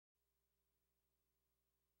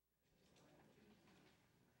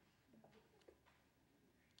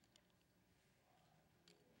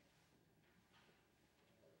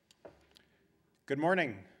Good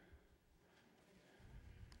morning.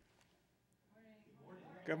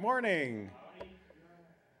 Good morning.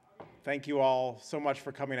 Thank you all so much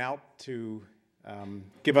for coming out to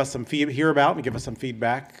give us some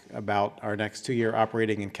feedback about our next 2-year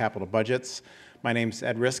operating and capital budgets. My name's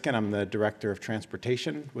Ed Riskin. I'm the Director of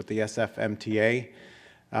Transportation with the SFMTA.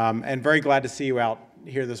 And very glad to see you out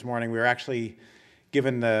here this morning. We were actually,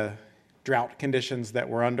 given the drought conditions that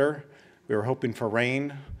we're under, we were hoping for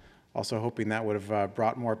rain, also hoping that would have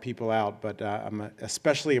brought more people out, but I'm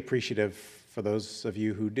especially appreciative for those of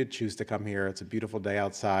you who did choose to come here. It's a beautiful day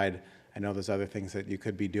outside. I know there's other things that you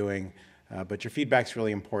could be doing, but your feedback's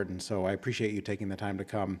really important, so I appreciate you taking the time to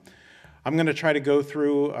come. I'm going to try to go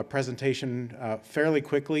through a presentation fairly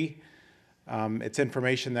quickly. It's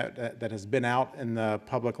information that has been out in the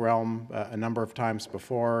public realm a number of times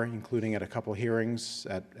before, including at a couple hearings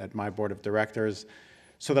at my board of directors,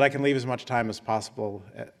 so that I can leave as much time as possible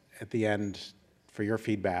at the end for your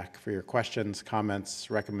feedback, for your questions,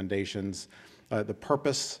 comments, recommendations. The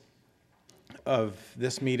purpose of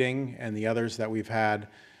this meeting and the others that we've had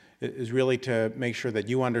is really to make sure that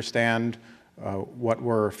you understand what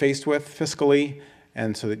we're faced with fiscally,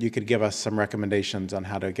 and so that you could give us some recommendations on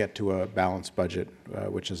how to get to a balanced budget,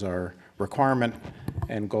 which is our requirement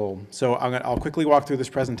and goal. So I'll quickly walk through this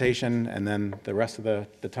presentation, and then the rest of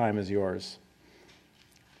the time is yours.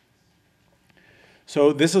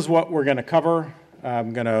 So this is what we're going to cover.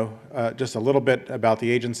 I'm going to just a little bit about the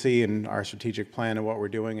agency and our strategic plan and what we're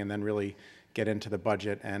doing, and then really get into the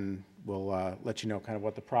budget, and we'll let you know kind of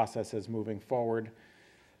what the process is moving forward.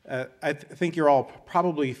 I think you're all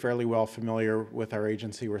probably fairly well familiar with our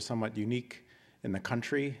agency. We're somewhat unique in the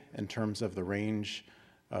country in terms of the range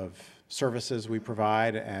of services we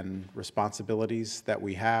provide and responsibilities that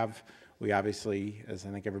we have. We obviously, as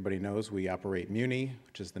I think everybody knows, we operate Muni,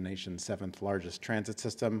 which is the nation's 7th largest transit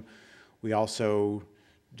system. We also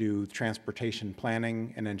do transportation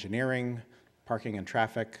planning and engineering, parking and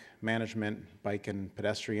traffic management, bike and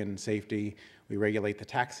pedestrian safety. We regulate the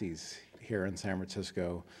taxis here in San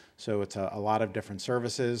Francisco. So it's a lot of different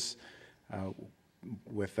services.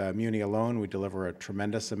 With Muni alone, we deliver a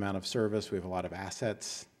tremendous amount of service. We have a lot of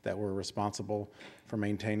assets that we're responsible for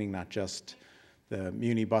maintaining, not just the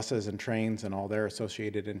Muni buses and trains and all their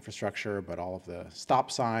associated infrastructure, but all of the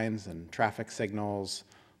stop signs and traffic signals,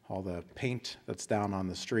 all the paint that's down on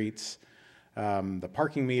the streets, the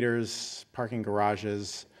parking meters, parking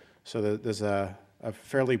garages. So there's a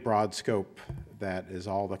fairly broad scope that is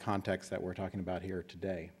all the context that we're talking about here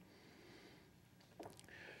today.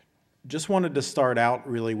 Just wanted to start out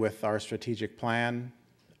really with our strategic plan.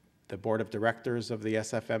 The board of directors of the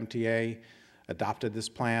SFMTA adopted this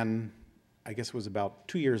plan, I guess it was about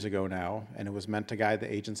 2 years ago now, and it was meant to guide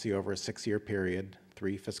the agency over a 6-year period,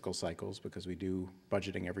 3 fiscal cycles, because we do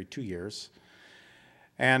budgeting every 2 years.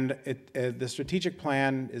 And the strategic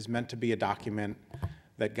plan is meant to be a document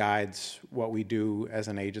that guides what we do as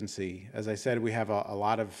an agency. As I said, we have a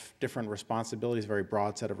lot of different responsibilities, a very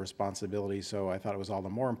broad set of responsibilities, so I thought it was all the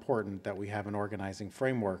more important that we have an organizing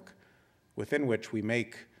framework within which we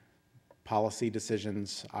make policy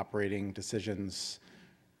decisions, operating decisions,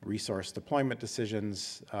 resource deployment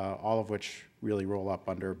decisions, all of which really roll up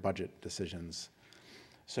under budget decisions.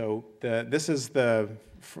 So this is the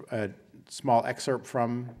small excerpt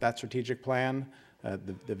from that strategic plan.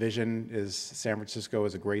 The vision is San Francisco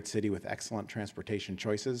is a great city with excellent transportation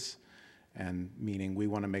choices, and meaning we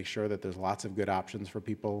want to make sure that there's lots of good options for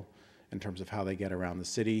people in terms of how they get around the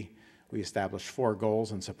city. We established 4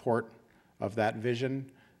 goals in support of that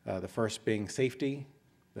vision, the first being safety.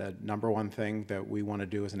 The number one thing that we want to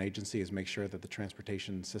do as an agency is make sure that the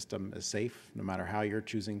transportation system is safe, no matter how you're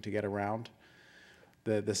choosing to get around.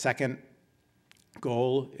 The second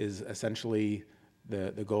goal is essentially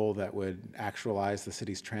the goal that would actualize the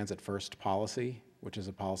city's transit-first policy, which is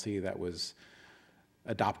a policy that was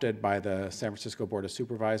adopted by the San Francisco Board of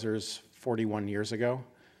Supervisors 41 years ago.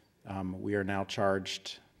 We are now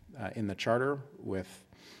charged in the charter with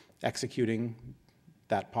executing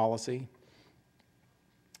that policy.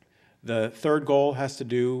 The third goal has to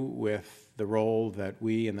do with the role that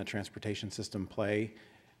we in the transportation system play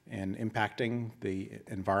in impacting the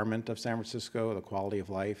environment of San Francisco, the quality of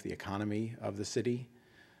life, the economy of the city,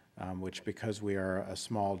 which, because we are a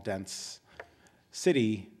small, dense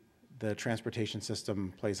city, the transportation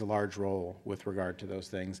system plays a large role with regard to those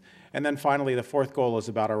things. And then finally, the fourth goal is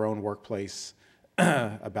about our own workplace,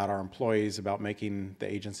 about our employees, about making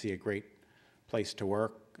the agency a great place to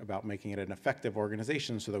work, about making it an effective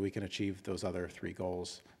organization so that we can achieve those other 3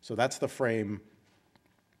 goals. So that's the frame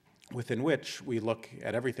within which we look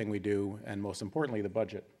at everything we do, and most importantly, the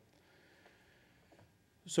budget.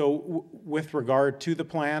 So with regard to the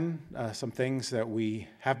plan, some things that we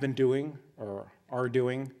have been doing or are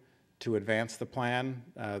doing to advance the plan.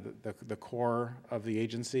 The core of the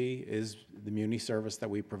agency is the Muni service that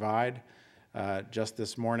we provide. Just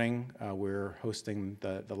this morning, we're hosting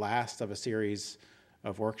the last of a series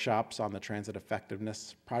of workshops on the Transit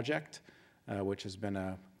Effectiveness Project, which has been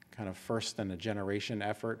a kind of first in a generation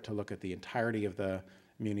effort to look at the entirety of the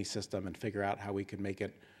Muni system and figure out how we can make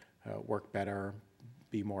it work better,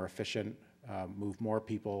 be more efficient, move more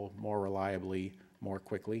people more reliably, more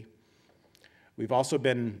quickly. We've also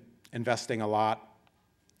been investing a lot,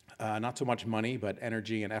 not so much money, but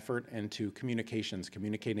energy and effort into communications,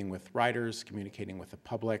 communicating with riders, communicating with the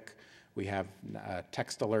public. We have a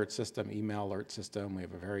text alert system, email alert system. We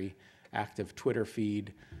have a very active Twitter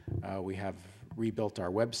feed. We have rebuilt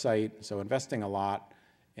our website. So investing a lot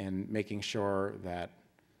in making sure that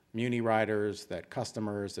Muni riders, that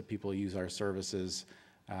customers, that people who use our services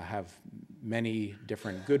have many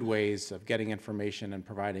different good ways of getting information and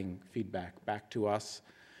providing feedback back to us.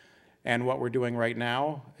 And what we're doing right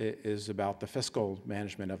now is about the fiscal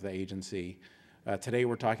management of the agency. Today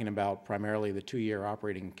we're talking about primarily the 2-year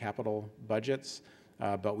operating capital budgets,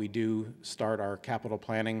 but we do start our capital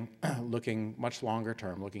planning looking much longer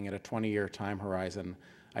term, looking at a 20-year time horizon,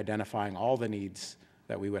 identifying all the needs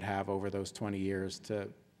that we would have over those 20 years to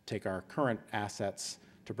take our current assets,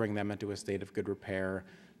 to bring them into a state of good repair,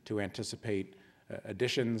 to anticipate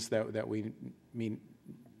additions that we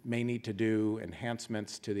may need to do,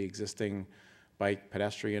 enhancements to the existing bike,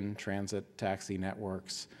 pedestrian, transit, taxi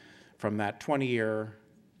networks. From that 20-year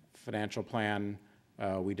financial plan,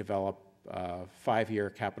 we develop a 5-year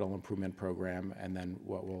capital improvement program, and then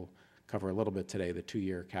what we'll cover a little bit today, the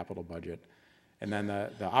 2-year capital budget. And then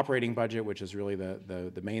the operating budget, which is really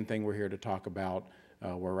the main thing we're here to talk about,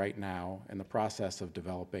 we're right now in the process of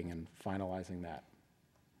developing and finalizing that.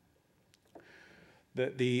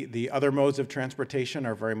 The other modes of transportation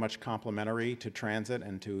are very much complementary to transit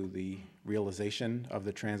and to the realization of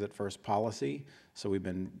the Transit First policy. So we've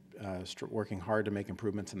been working hard to make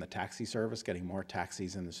improvements in the taxi service, getting more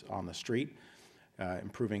taxis on the street,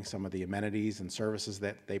 improving some of the amenities and services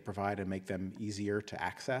that they provide and make them easier to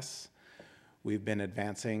access. We've been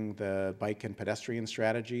advancing the bike and pedestrian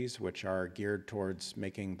strategies, which are geared towards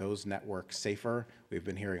making those networks safer. We've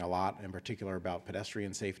been hearing a lot, in particular, about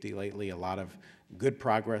pedestrian safety lately, a lot of good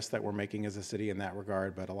progress that we're making as a city in that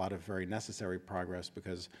regard, but a lot of very necessary progress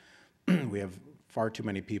because we have far too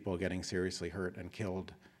many people getting seriously hurt and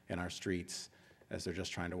killed in our streets as they're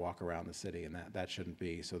just trying to walk around the city, and that shouldn't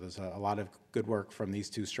be. So there's a lot of good work from these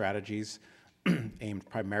two strategies aimed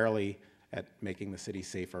primarily at making the city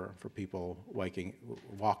safer for people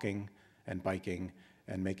walking and biking,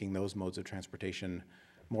 and making those modes of transportation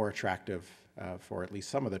more attractive for at least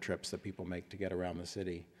some of the trips that people make to get around the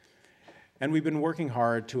city. And we've been working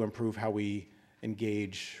hard to improve how we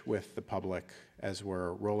engage with the public as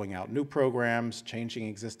we're rolling out new programs, changing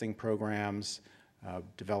existing programs,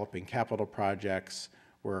 developing capital projects.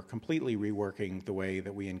 We're completely reworking the way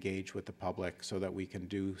that we engage with the public so that we can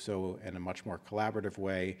do so in a much more collaborative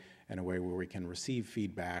way, in a way where we can receive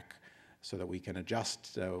feedback so that we can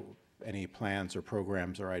adjust any plans or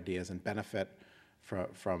programs or ideas and benefit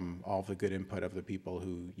from all the good input of the people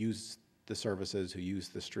who use the services, who use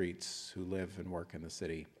the streets, who live and work in the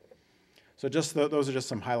city. So just those are just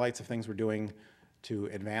some highlights of things we're doing to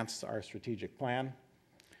advance our strategic plan.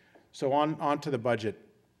 So on to the budget.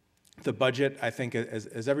 The budget, I think,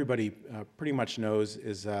 as everybody pretty much knows,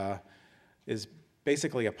 is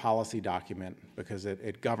basically a policy document because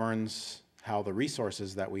it governs how the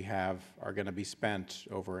resources that we have are going to be spent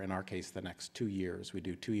over, in our case, the next 2 years. We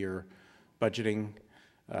do 2-year budgeting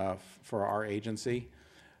for our agency.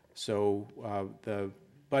 So the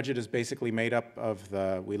budget is basically made up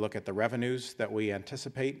of we look at the revenues that we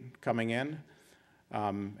anticipate coming in,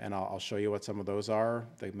 and I'll show you what some of those are.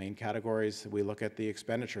 The main categories, we look at the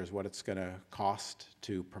expenditures, what it's going to cost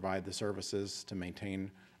to provide the services, to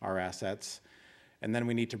maintain our assets, and then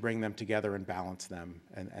we need to bring them together and balance them.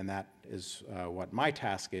 And that is what my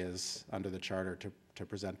task is under the charter, to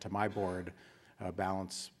present to my board a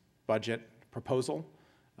balanced budget proposal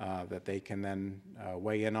that they can then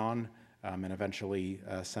weigh in on and eventually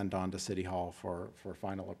send on to City Hall for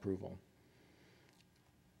final approval.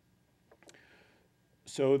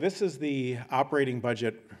 So this is the operating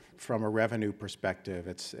budget from a revenue perspective.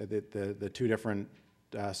 It's the two different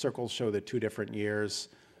circles show the 2 different years.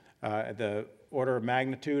 The order of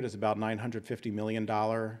magnitude is about $950 million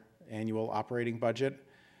annual operating budget,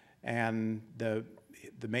 and the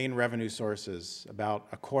main revenue sources, about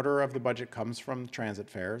a quarter of the budget comes from transit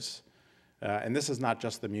fares, And this is not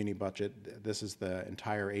just the Muni budget, this is the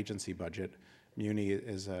entire agency budget. Muni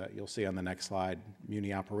is, you'll see on the next slide,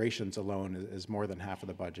 Muni operations alone is more than half of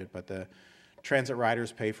the budget, but the transit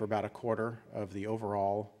riders pay for about a quarter of the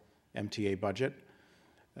overall MTA budget.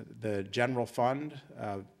 The general fund,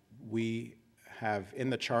 we have in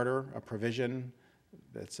the charter a provision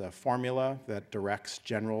that's a formula that directs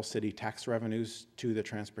general city tax revenues to the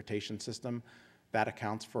transportation system. That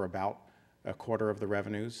accounts for about a quarter of the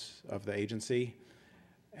revenues of the agency.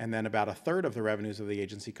 And then about a third of the revenues of the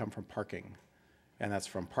agency come from parking. And that's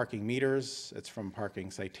from parking meters, it's from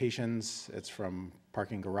parking citations, it's from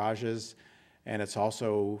parking garages, and it's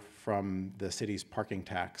also from the city's parking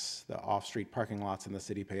tax. The off-street parking lots in the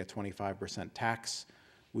city pay a 25% tax.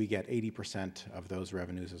 We get 80% of those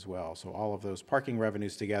revenues as well. So all of those parking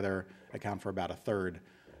revenues together account for about a third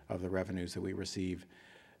of the revenues that we receive.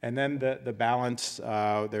 And then the balance,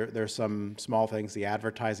 there's some small things. The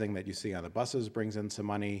advertising that you see on the buses brings in some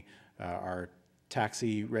money. Our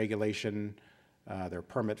taxi regulation, their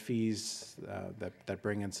permit fees that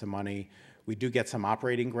bring in some money. We do get some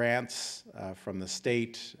operating grants from the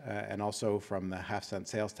state and also from the half-cent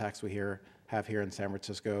sales tax we have here in San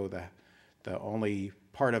Francisco. The only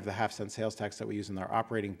part of the half-cent sales tax that we use in our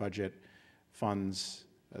operating budget funds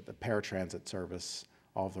the paratransit service.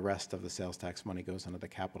 All of the rest of the sales tax money goes into the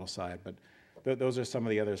capital side. But those are some of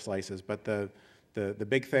the other slices. But the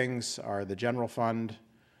big things are the general fund,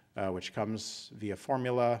 which comes via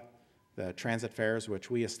formula, the transit fares,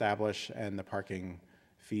 which we establish, and the parking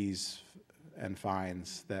fees and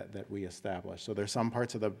fines that we establish. So there's some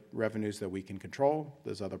parts of the revenues that we can control,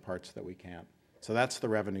 there's other parts that we can't. So that's the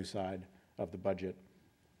revenue side of the budget.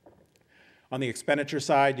 On the expenditure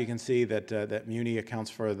side, you can see that that Muni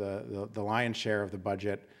accounts for the lion's share of the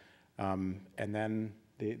budget. And then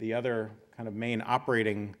the other kind of main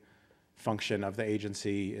operating function of the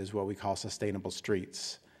agency is what we call sustainable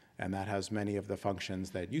streets. And that has many of the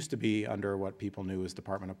functions that used to be under what people knew as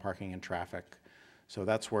Department of Parking and Traffic. So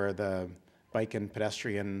that's where the bike and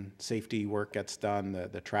pedestrian safety work gets done,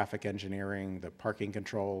 the traffic engineering, the parking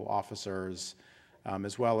control officers,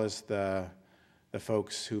 as well as the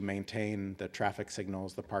folks who maintain the traffic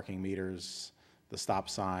signals, the parking meters, the stop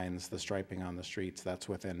signs, the striping on the streets. That's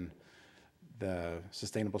within the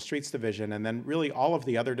Sustainable Streets Division. And then really all of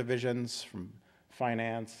the other divisions from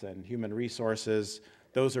finance and human resources,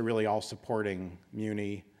 those are really all supporting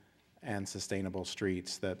Muni and Sustainable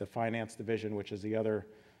Streets. The finance division, which is the other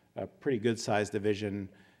pretty good-sized division,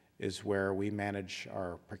 is where we manage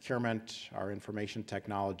our procurement, our information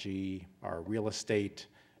technology, our real estate,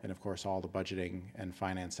 and of course all the budgeting and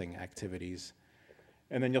financing activities.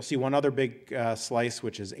 And then you'll see one other big slice,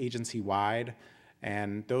 which is agency-wide,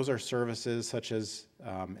 and those are services such as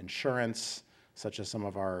insurance, such as some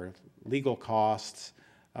of our legal costs,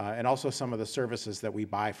 and also some of the services that we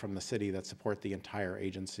buy from the city that support the entire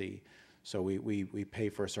agency. So we pay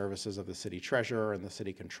for services of the city treasurer and the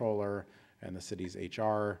city controller and the city's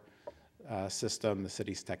HR system, the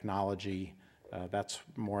city's technology. That's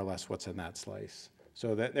more or less what's in that slice.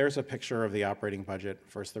 So there's a picture of the operating budget,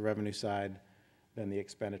 first the revenue side, then the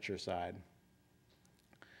expenditure side.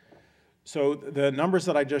 So the numbers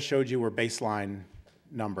that I just showed you were baseline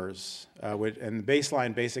numbers, and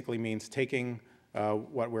baseline basically means taking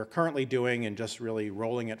what we're currently doing and just really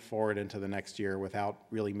rolling it forward into the next year without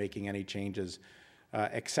really making any changes,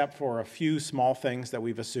 except for a few small things that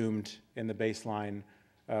we've assumed in the baseline,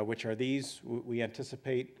 which are these. We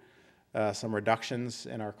anticipate some reductions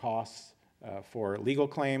in our costs for legal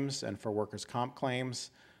claims and for workers' comp claims.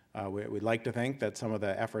 We'd like to think that some of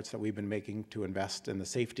the efforts that we've been making to invest in the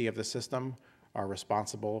safety of the system are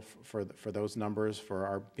responsible for those numbers, for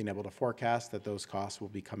our being able to forecast that those costs will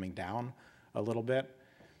be coming down a little bit.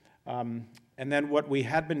 And then what we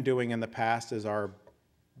had been doing in the past is our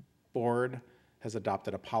board has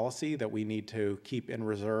adopted a policy that we need to keep in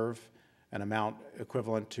reserve an amount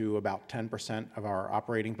equivalent to about 10% of our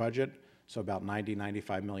operating budget, so about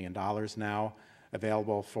 $95 million now,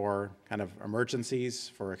 available for kind of emergencies,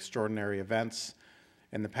 for extraordinary events.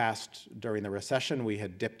 In the past, during the recession, we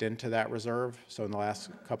had dipped into that reserve. So in the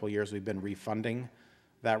last couple of years, we've been refunding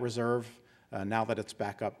that reserve. Now that it's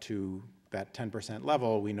back up to that 10%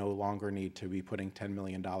 level, we no longer need to be putting $10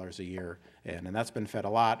 million a year in. And that's been fed a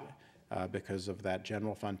lot because of that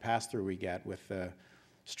general fund pass-through we get. With the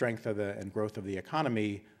strength of and growth of the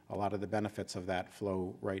economy, a lot of the benefits of that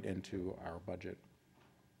flow right into our budget.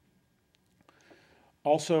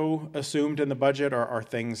 Also assumed in the budget are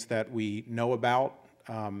things that we know about,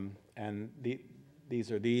 and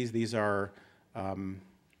these are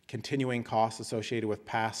continuing costs associated with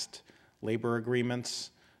past labor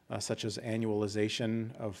agreements, such as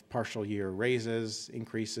annualization of partial year raises,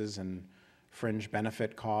 increases in fringe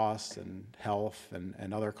benefit costs and health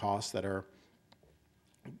and other costs that are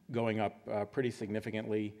going up pretty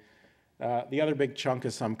significantly. The other big chunk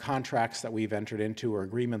is some contracts that we've entered into or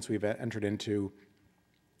agreements we've entered into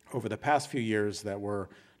over the past few years that were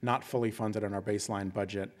not fully funded in our baseline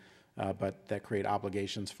budget, but that create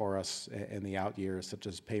obligations for us in the out years, such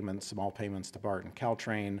as payments, small payments to BART and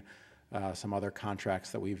Caltrain, some other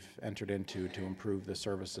contracts that we've entered into to improve the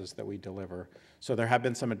services that we deliver. So there have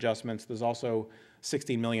been some adjustments. There's also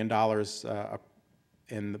 $16 million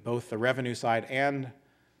in both the revenue side and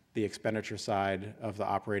the expenditure side of the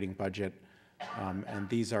operating budget, and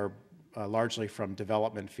these are largely from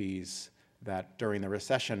development fees that during the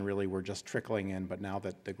recession really were just trickling in, but now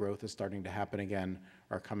that the growth is starting to happen again,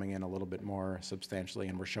 are coming in a little bit more substantially,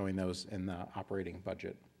 and we're showing those in the operating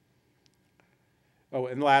budget. Oh,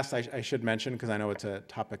 and last, I should mention, because I know it's a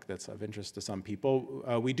topic that's of interest to some people,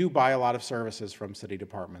 we do buy a lot of services from city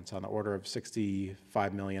departments on the order of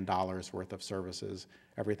 $65 million worth of services,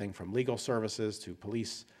 everything from legal services to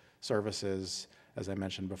police services, as I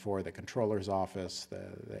mentioned before, the controller's office,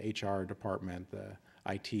 the HR department, the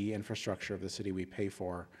IT infrastructure of the city we pay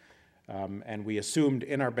for. And we assumed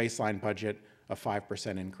in our baseline budget a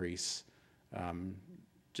 5% increase,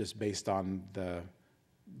 just based on the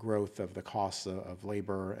growth of the costs of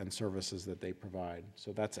labor and services that they provide.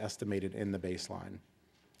 So that's estimated in the baseline.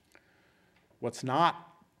 What's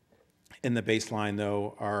not in the baseline,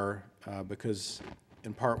 though, are, because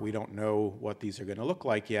in part we don't know what these are going to look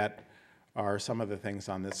like yet, are some of the things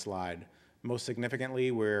on this slide. Most significantly,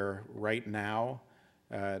 we're right now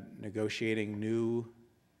negotiating new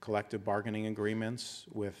collective bargaining agreements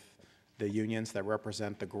with the unions that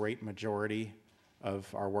represent the great majority of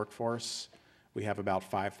our workforce. We have about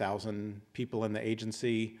 5,000 people in the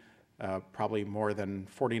agency. Probably more than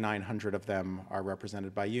 4,900 of them are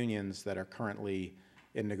represented by unions that are currently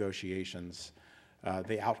in negotiations.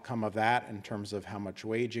 The outcome of that in terms of how much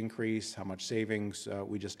wage increase, how much savings,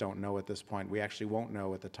 we just don't know at this point. We actually won't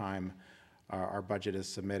know at the time our budget is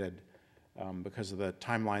submitted because of the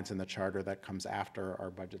timelines in the charter that comes after our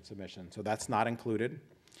budget submission. So that's not included.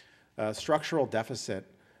 Structural deficit,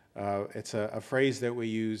 it's a phrase that we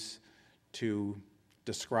use to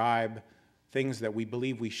describe things that we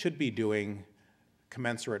believe we should be doing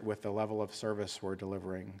commensurate with the level of service we're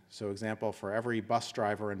delivering. So example, for every bus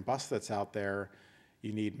driver and bus that's out there,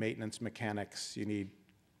 you need maintenance mechanics, you need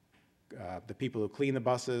the people who clean the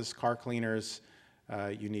buses, car cleaners,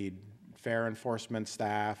 you need fare enforcement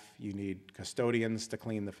staff, you need custodians to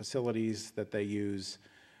clean the facilities that they use,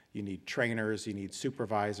 you need trainers, you need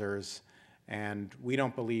supervisors, and we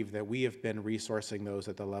don't believe that we have been resourcing those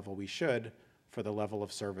at the level we should for the level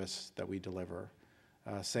of service that we deliver.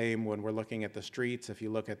 Same when we're looking at the streets. If you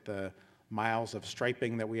look at the miles of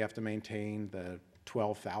striping that we have to maintain, the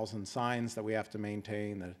 12,000 signs that we have to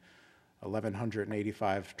maintain, the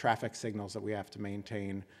 1,185 traffic signals that we have to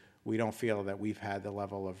maintain, we don't feel that we've had the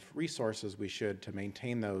level of resources we should to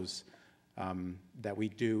maintain those that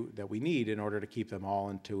we need in order to keep them all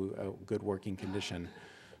into a good working condition.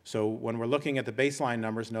 So when we're looking at the baseline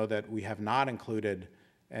numbers, know that we have not included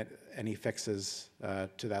any fixes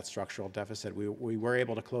to that structural deficit. We were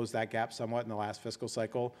able to close that gap somewhat in the last fiscal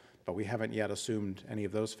cycle, but we haven't yet assumed any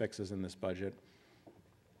of those fixes in this budget.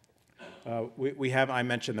 I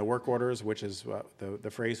mentioned the work orders, which is the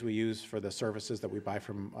phrase we use for the services that we buy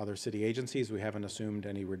from other city agencies. We haven't assumed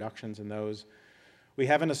any reductions in those. We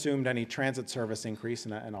haven't assumed any transit service increase,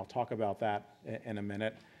 and I'll talk about that in a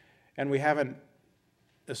minute. And we haven't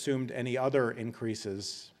assumed any other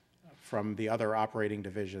increases from the other operating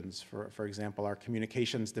divisions. For example, our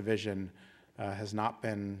communications division has not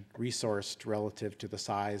been resourced relative to the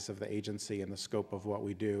size of the agency and the scope of what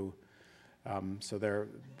we do. So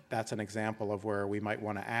that's an example of where we might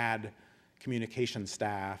want to add communication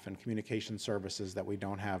staff and communication services that we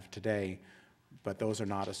don't have today, but those are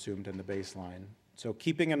not assumed in the baseline. So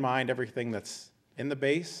keeping in mind everything that's in the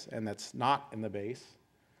base and that's not in the base,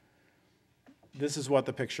 this is what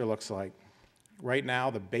the picture looks like. Right now,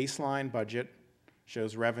 the baseline budget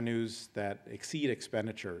shows revenues that exceed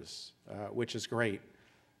expenditures, which is great.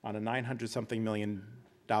 On a $900-something million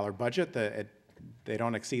budget, they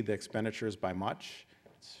don't exceed the expenditures by much.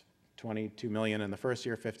 It's $22 million in the first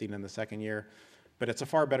year, $15 million in the second year, but it's a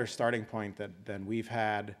far better starting point than we've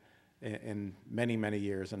had in many, many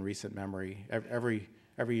years in recent memory. Every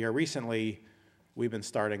year recently, we've been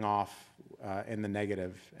starting off in the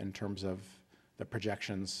negative in terms of the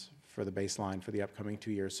projections for the baseline for the upcoming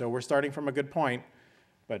 2 years. So we're starting from a good point,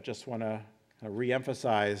 but just want to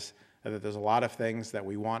reemphasize that there's a lot of things that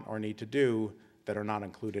we want or need to do that are not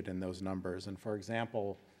included in those numbers. And for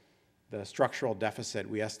example, the structural deficit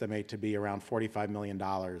we estimate to be around $45 million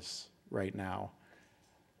right now.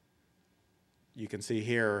 You can see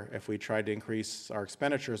here, if we tried to increase our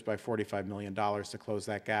expenditures by $45 million to close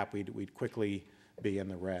that gap, we'd quickly be in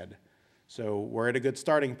the red. So we're at a good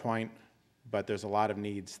starting point, but there's a lot of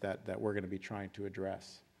needs that we're going to be trying to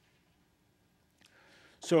address.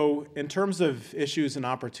 So in terms of issues and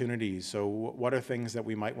opportunities, so what are things that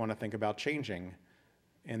we might want to think about changing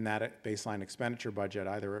in that baseline expenditure budget,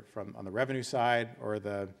 either on the revenue side or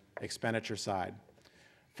the expenditure side?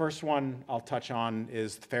 First one I'll touch on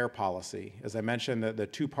is fare policy. As I mentioned, the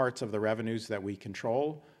two parts of the revenues that we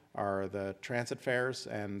control are the transit fares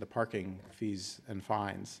and the parking fees and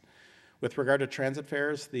fines. With regard to transit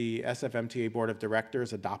fares, the SFMTA Board of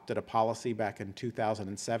Directors adopted a policy back in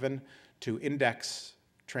 2007 to index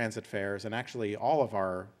transit fares, and actually all of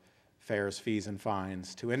our fares, fees, and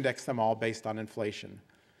fines, to index them all based on inflation.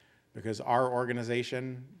 Because our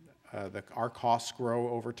organization, our costs grow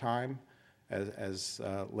over time as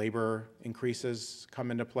labor increases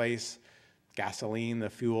come into place. Gasoline, the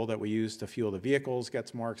fuel that we use to fuel the vehicles,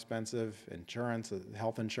 gets more expensive. Insurance,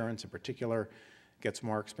 health insurance in particular, gets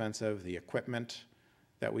more expensive. The equipment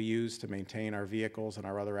that we use to maintain our vehicles and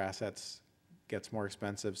our other assets gets more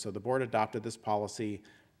expensive. So the board adopted this policy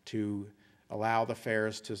to allow the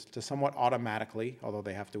fares to somewhat automatically, although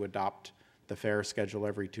they have to adopt the fare schedule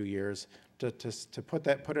every 2 years, to put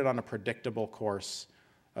it on a predictable course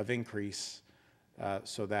of increase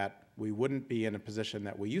so that we wouldn't be in a position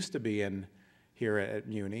that we used to be in here at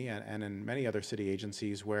Muni and in many other city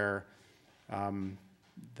agencies where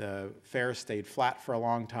the fares stayed flat for a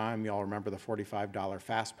long time. You all remember the $45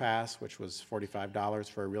 Fast Pass, which was $45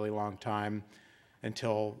 for a really long time,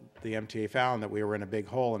 until the MTA found that we were in a big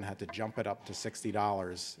hole and had to jump it up to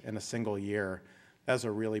 $60 in a single year. That's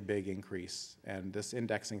a really big increase, and this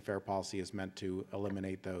indexing fare policy is meant to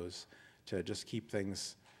eliminate those, to just keep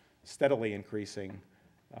things steadily increasing.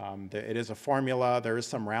 It is a formula. There is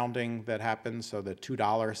some rounding that happens, so the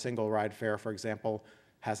 $2 single ride fare, for example,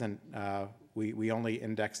 hasn't, we only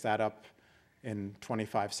index that up in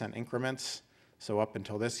 25-cent increments. So up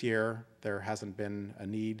until this year, there hasn't been a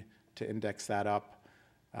need to index that up,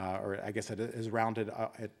 or I guess it has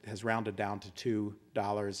rounded down to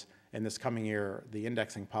 $2. In this coming year, the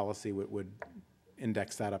indexing policy would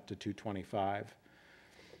index that up to $2.25.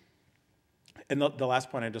 And the last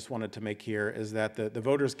point I just wanted to make here is that the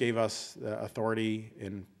voters gave us the authority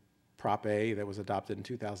in Prop A that was adopted in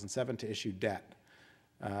 2007 to issue debt.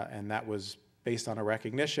 And that was based on a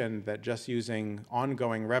recognition that just using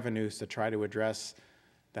ongoing revenues to try to address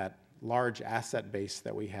that large asset base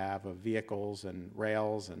that we have of vehicles and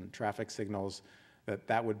rails and traffic signals,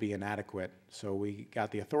 that would be inadequate. So we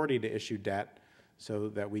got the authority to issue debt so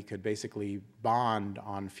that we could basically bond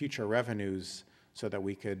on future revenues so that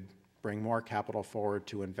we could bring more capital forward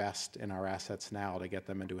to invest in our assets now to get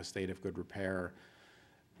them into a state of good repair.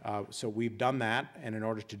 So we've done that, and in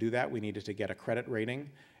order to do that, we needed to get a credit rating.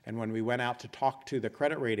 And when we went out to talk to the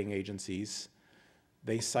credit rating agencies,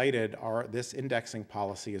 they cited this indexing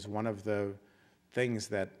policy as one of the things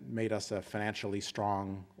that made us a financially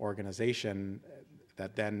strong organization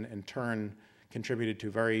that then in turn contributed to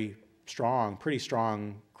pretty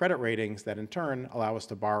strong credit ratings that in turn allow us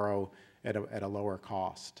to borrow at a lower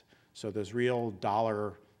cost. So there's real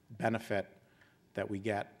dollar benefit that we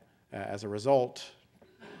get as a result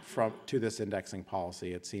to this indexing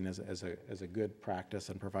policy. It's seen as a good practice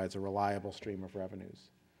and provides a reliable stream of revenues.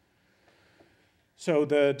 So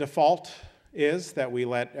the default is that we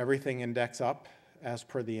let everything index up as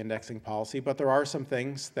per the indexing policy, but there are some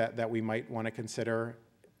things that we might want to consider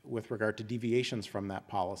with regard to deviations from that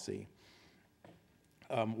policy.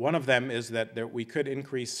 One of them is that we could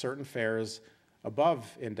increase certain fares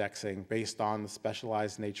above indexing based on the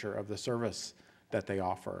specialized nature of the service that they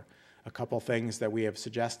offer. A couple things that we have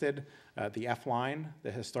suggested, the F line,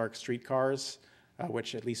 the historic streetcars,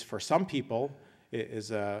 which at least for some people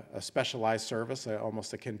is a specialized service,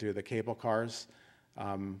 almost akin to the cable cars.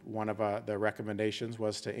 One of the recommendations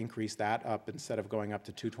was to increase that up, instead of going up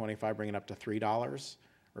to $2.25, bring it up to $3,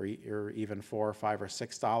 or even $4, $5, or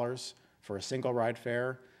 $6 for a single ride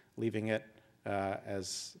fare, leaving it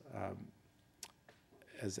as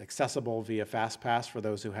accessible via Fast Pass for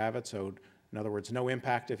those who have it. So in other words, no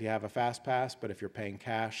impact if you have a Fast Pass, but if you're paying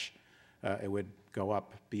cash, it would go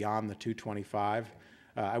up beyond the $2.25.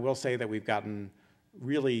 I will say that we've gotten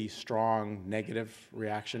really strong negative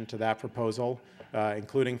reaction to that proposal,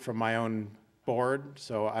 including from my own board,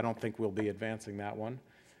 so I don't think we'll be advancing that one.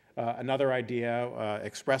 Another idea,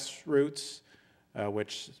 express routes.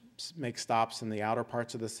 which makes stops in the outer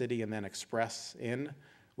parts of the city, and then express in,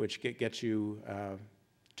 which gets you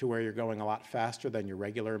to where you're going a lot faster than your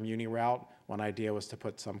regular Muni route. One idea was to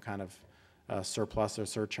put some kind of surplus or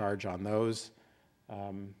surcharge on those.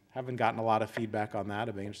 Haven't gotten a lot of feedback on that.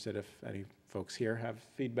 I'd be interested if any folks here have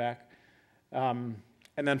feedback. And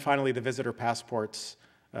then finally, the visitor passports.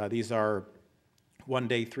 These are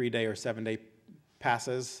 1-day, 3-day, or 7-day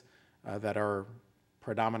passes that are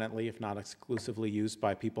predominantly, if not exclusively, used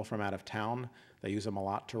by people from out of town. They use them a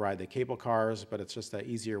lot to ride the cable cars, but it's just an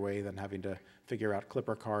easier way than having to figure out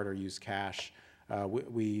Clipper card or use cash.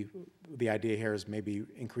 The idea here is maybe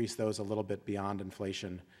increase those a little bit beyond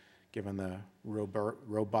inflation, given the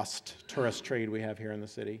robust tourist trade we have here in the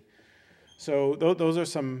city. So those are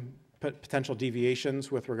some potential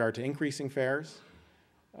deviations with regard to increasing fares.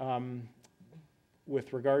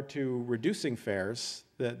 With regard to reducing fares,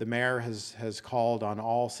 the mayor has called on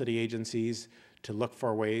all city agencies to look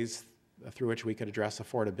for ways through which we could address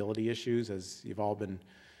affordability issues. As you've all been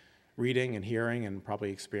reading and hearing and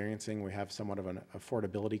probably experiencing, we have somewhat of an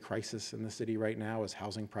affordability crisis in the city right now, as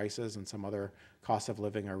housing prices and some other costs of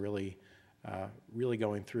living are really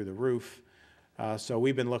going through the roof. So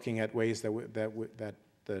we've been looking at ways that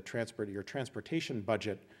your transportation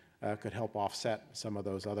budget could help offset some of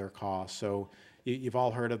those other costs. So you've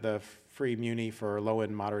all heard of the free Muni for low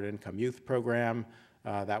and moderate income youth program.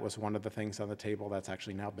 That was one of the things on the table that's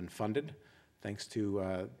actually now been funded, thanks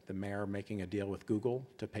to the mayor making a deal with Google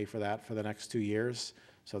to pay for that for the next 2 years.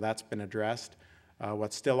 So that's been addressed.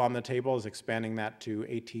 What's still on the table is expanding that to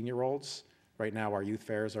 18-year-olds. Right now our youth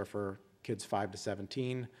fares are for kids 5 to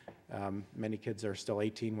 17. Many kids are still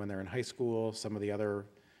 18 when they're in high school. Some of the other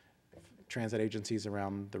transit agencies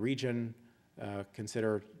around the region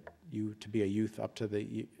consider you to be a youth up to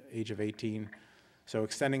the age of 18. So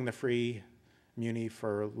extending the free Muni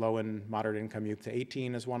for low and moderate income youth to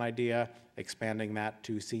 18 is one idea. Expanding that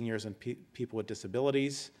to seniors and people with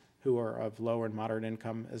disabilities who are of low and moderate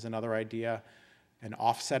income is another idea. An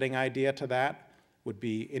offsetting idea to that would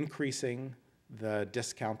be increasing the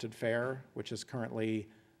discounted fare, which is currently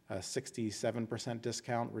a 67%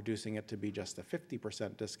 discount, reducing it to be just a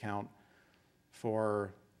 50% discount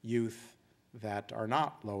for youth that are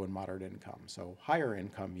not low and moderate income, so higher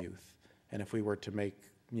income youth. And if we were to make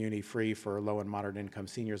Muni free for low and moderate income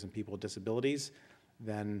seniors and people with disabilities,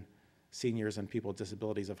 then seniors and people with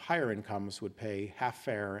disabilities of higher incomes would pay half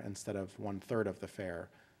fare instead of 1/3 of the fare,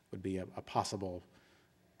 would be a possible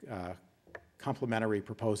complementary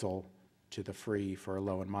proposal to the free for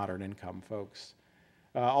low and moderate income folks.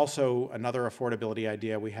 Also, another affordability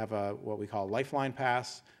idea, we have what we call Lifeline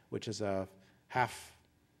Pass, which is a half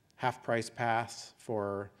price pass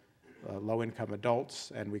for low-income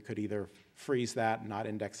adults, and we could either freeze that and not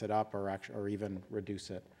index it up or even reduce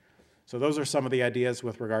it. So those are some of the ideas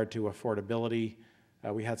with regard to affordability.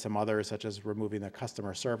 We had some others, such as removing the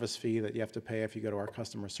customer service fee that you have to pay if you go to our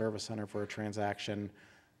customer service center for a transaction,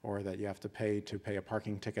 or that you have to pay a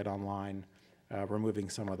parking ticket online, removing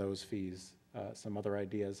some of those fees, some other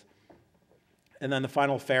ideas. And then the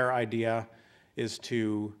final fare idea is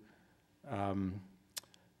to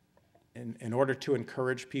in order to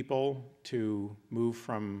encourage people to move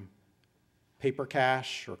from paper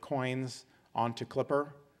cash or coins onto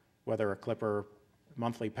Clipper, whether a Clipper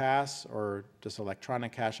monthly pass or just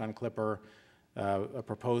electronic cash on Clipper, a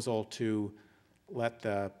proposal to let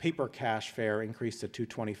the paper cash fare increase to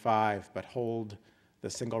 $2.25, but hold the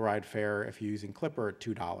single ride fare if you're using Clipper at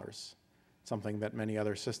 $2. Something that many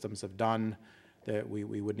other systems have done, that we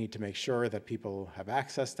would need to make sure that people have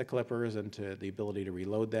access to Clippers and to the ability to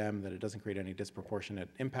reload them, that it doesn't create any disproportionate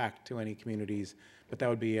impact to any communities. But that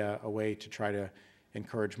would be a way to try to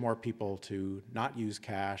encourage more people to not use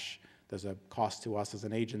cash. There's a cost to us as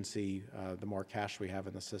an agency, the more cash we have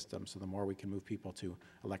in the system, so the more we can move people to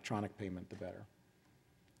electronic payment, the better.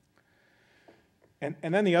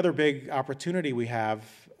 And then the other big opportunity we have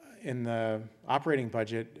in the operating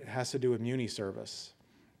budget has to do with Muni service.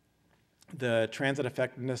 The Transit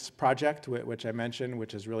Effectiveness Project, which I mentioned,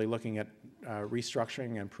 which is really looking at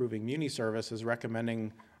restructuring and improving Muni service, is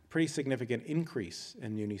recommending a pretty significant increase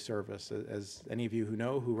in Muni service. As any of you who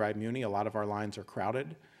know who ride Muni, a lot of our lines are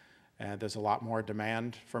crowded, and there's a lot more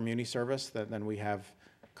demand for Muni service than we have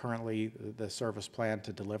currently the service plan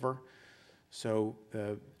to deliver. So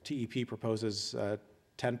the TEP proposes a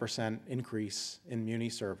 10% increase in Muni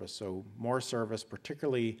service, so more service,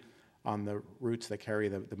 particularly on the routes that carry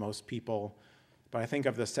the most people. But I think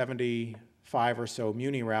of the 75 or so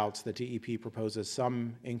Muni routes, the DEP proposes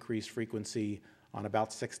some increased frequency on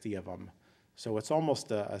about 60 of them. So it's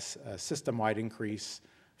almost a system-wide increase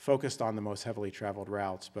focused on the most heavily traveled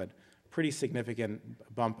routes, but pretty significant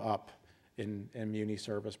bump up in Muni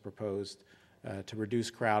service proposed to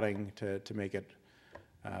reduce crowding, to make it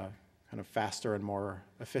kind of faster and more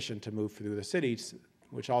efficient to move through the cities,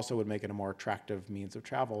 which also would make it a more attractive means of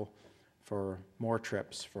travel for more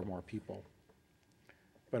trips for more people.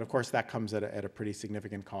 But of course, that comes at a pretty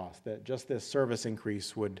significant cost. That just this service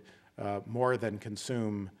increase would more than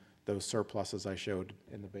consume those surpluses I showed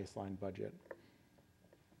in the baseline budget.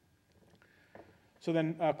 So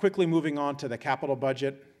then quickly moving on to the capital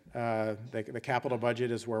budget. The capital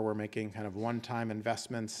budget is where we're making kind of one-time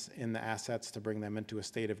investments in the assets to bring them into a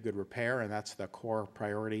state of good repair, and that's the core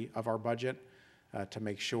priority of our budget, to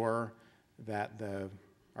make sure that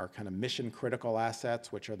our kind of mission-critical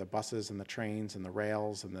assets, which are the buses and the trains and the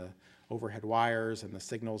rails and the overhead wires and the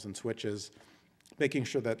signals and switches, making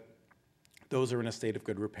sure that those are in a state of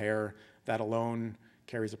good repair. That alone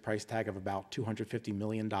carries a price tag of about $250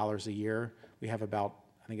 million a year. We have about,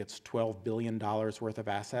 I think it's $12 billion worth of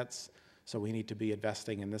assets, so we need to be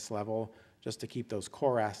investing in this level just to keep those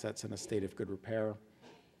core assets in a state of good repair.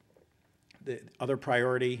 The other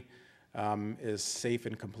priority is safe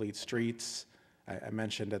and complete streets. I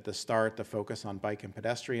mentioned at the start the focus on bike and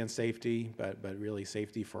pedestrian safety, but really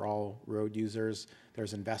safety for all road users.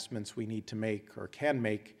 There's investments we need to make or can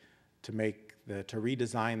make to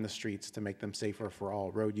redesign the streets to make them safer for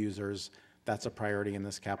all road users. That's a priority in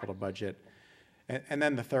this capital budget. And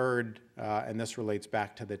then the third, and this relates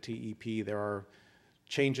back to the TEP, there are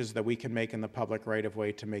changes that we can make in the public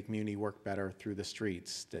right-of-way to make Muni work better through the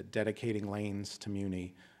streets, dedicating lanes to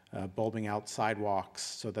Muni, bulbing out sidewalks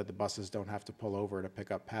so that the buses don't have to pull over to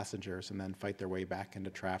pick up passengers and then fight their way back into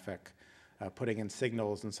traffic, putting in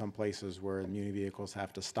signals in some places where the Muni vehicles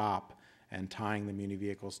have to stop and tying the Muni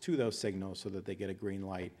vehicles to those signals so that they get a green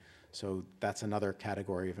light. So that's another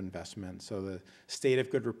category of investment. So the state of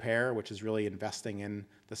good repair, which is really investing in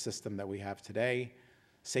the system that we have today,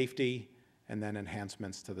 safety, and then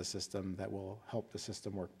enhancements to the system that will help the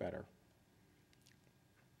system work better.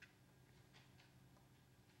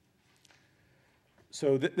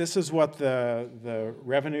 So this is what the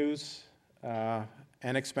revenues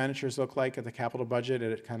and expenditures look like at the capital budget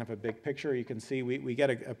at kind of a big picture. You can see we get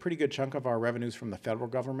a pretty good chunk of our revenues from the federal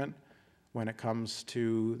government when it comes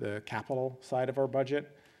to the capital side of our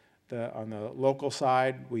budget. On the local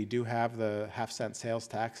side, we do have the half-cent sales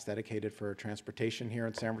tax dedicated for transportation here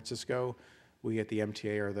in San Francisco. We at the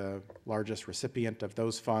MTA are the largest recipient of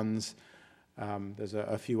those funds. There's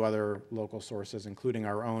a few other local sources, including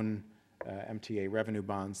our own MTA revenue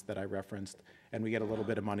bonds that I referenced, and we get a little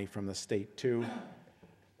bit of money from the state too.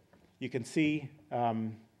 You can see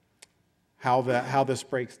how this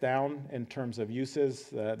breaks down in terms of uses.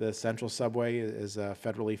 The Central Subway is a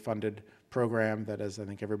federally funded program that, as I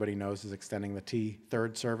think everybody knows, is extending the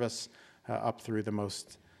T3rd service up through the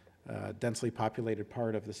most densely populated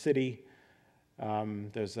part of the city.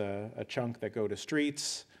 There's a chunk that go to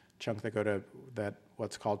streets, chunk that go to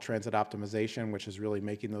what's called transit optimization, which is really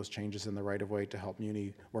making those changes in the right-of-way to help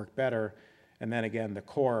Muni work better. And then again, the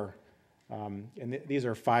core, and these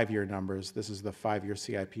are 5-year numbers. This is the 5-year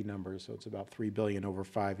CIP numbers, so it's about $3 billion over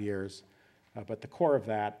 5 years. But the core of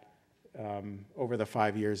that over the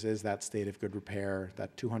 5 years is that state of good repair,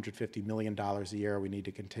 that $250 million a year we need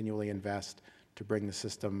to continually invest to bring the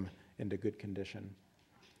system into good condition.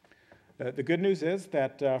 The good news is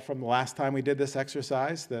that from the last time we did this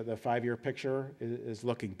exercise, the 5-year picture is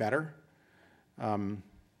looking better.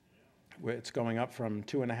 It's going up from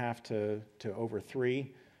 2.5 to over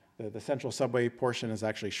 3. The Central Subway portion is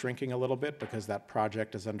actually shrinking a little bit because that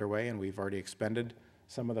project is underway and we've already expended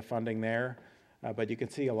some of the funding there. But you can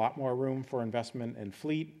see a lot more room for investment in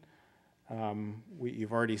fleet.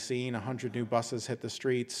 You've already seen 100 new buses hit the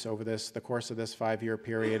streets over the course of this 5-year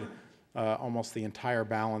period. Almost the entire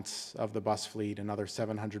balance of the bus fleet, another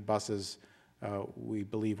 700 buses, we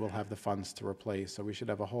believe we'll have the funds to replace. So we should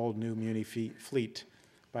have a whole new Muni fleet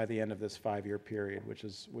by the end of this 5-year period, which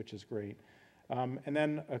is great. And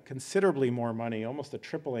then considerably more money, almost a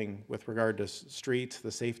tripling with regard to streets,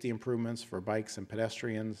 the safety improvements for bikes and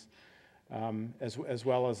pedestrians, as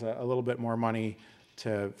well as a little bit more money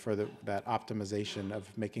for that optimization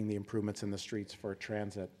of making the improvements in the streets for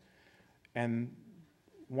transit. And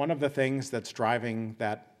one of the things that's driving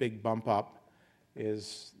that big bump up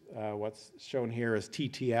is what's shown here as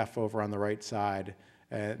TTF over on the right side.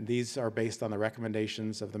 These are based on the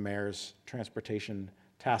recommendations of the mayor's transportation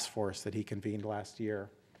task force that he convened last year.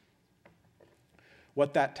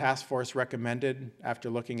 What that task force recommended after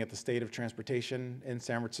looking at the state of transportation in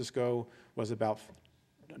San Francisco was about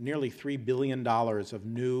nearly $3 billion of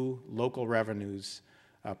new local revenues,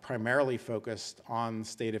 primarily focused on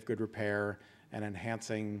state of good repair and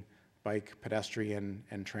enhancing bike, pedestrian,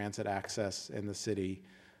 and transit access in the city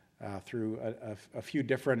through a few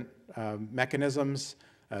different mechanisms,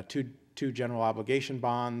 two general obligation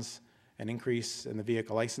bonds, an increase in the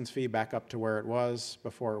vehicle license fee back up to where it was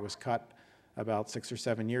before it was cut about 6 or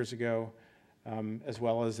 7 years ago, as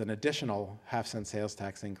well as an additional half-cent sales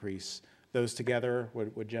tax increase. Those together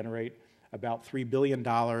would generate about $3 billion,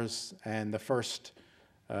 and the first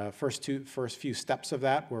few steps of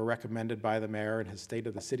that were recommended by the mayor in his State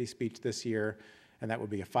of the City speech this year, and that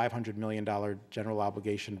would be a $500 million general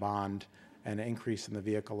obligation bond and an increase in the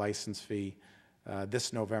vehicle license fee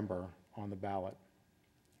this November on the ballot.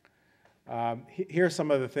 Here are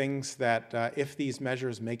some of the things that, if these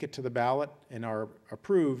measures make it to the ballot and are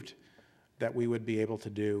approved, that we would be able to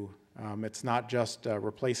do. It's not just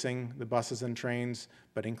replacing the buses and trains,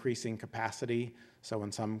 but increasing capacity. So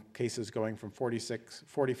in some cases, going from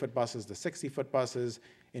 40-foot buses to 60-foot buses,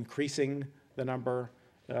 increasing the number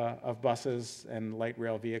of buses and light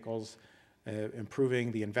rail vehicles,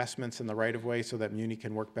 improving the investments in the right-of-way so that Muni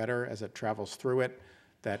can work better as it travels through it.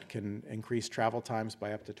 That can increase travel times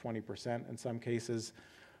by up to 20% in some cases.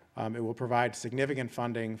 It will provide significant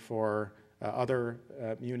funding for other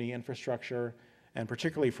Muni infrastructure, and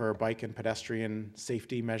particularly for bike and pedestrian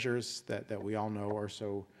safety measures that we all know are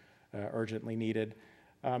so urgently needed.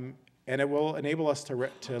 And it will enable us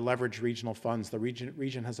to leverage regional funds. The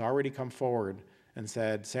region has already come forward and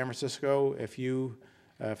said, San Francisco,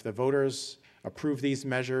 if the voters approve these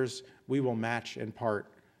measures, we will match in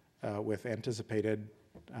part with anticipated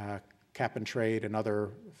cap and trade and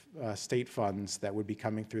other state funds that would be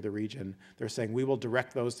coming through the region. They're saying we will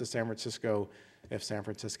direct those to San Francisco if San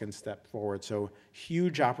Franciscans step forward. So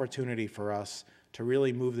huge opportunity for us to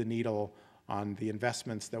really move the needle on the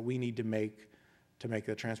investments that we need to make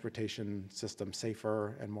the transportation system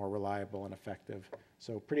safer and more reliable and effective.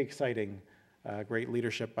 So pretty exciting. Great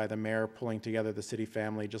leadership by the mayor pulling together the city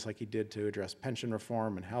family, just like he did to address pension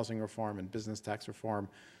reform and housing reform and business tax reform,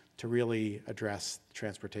 to really address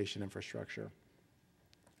transportation infrastructure.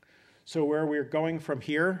 So where we're going from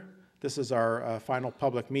here, this is our final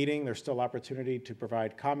public meeting. There's still opportunity to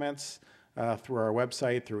provide comments through our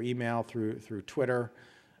website, through email, through Twitter.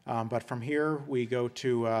 But from here, we go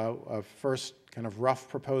to a first kind of rough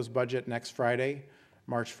proposed budget next Friday,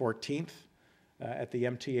 March 14th, at the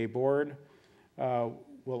MTA board.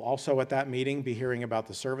 We'll also at that meeting be hearing about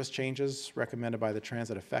the service changes recommended by the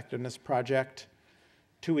Transit Effectiveness Project.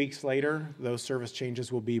 2 weeks later, those service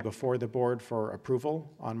changes will be before the board for approval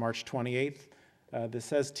on March 28th. This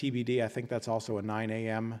says TBD. I think that's also a 9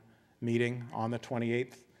 a.m. meeting on the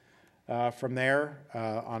 28th. From there,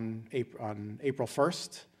 on April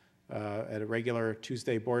 1st, at a regular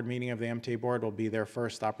Tuesday board meeting of the MTA board, will be their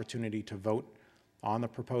first opportunity to vote on the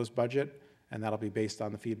proposed budget, and that'll be based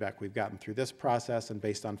on the feedback we've gotten through this process and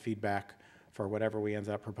based on feedback for whatever we end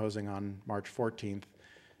up proposing on March 14th.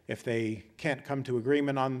 If they can't come to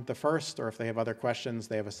agreement on the first, or if they have other questions,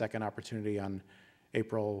 they have a second opportunity on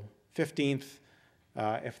April 15th.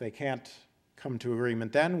 If they can't come to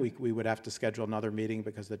agreement then, we would have to schedule another meeting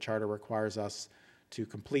because the charter requires us to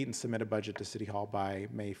complete and submit a budget to City Hall by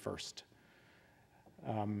May 1st.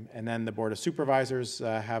 And then the Board of Supervisors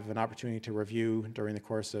have an opportunity to review during the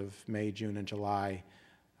course of May, June, and July,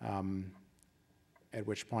 at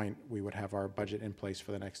which point we would have our budget in place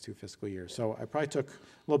for the next 2 fiscal years. So I probably took a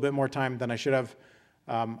little bit more time than I should have.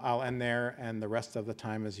 I'll end there, and the rest of the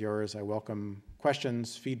time is yours. I welcome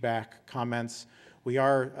questions, feedback, comments. We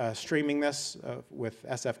are streaming this with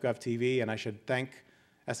SFGovTV, and I should thank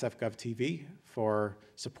SFGovTV for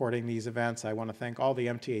supporting these events. I want to thank all the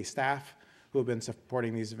MTA staff who have been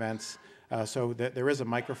supporting these events. So there is a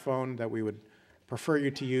microphone that we would prefer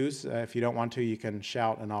you to use. If you don't want to, you can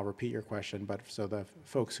shout and I'll repeat your question, but so the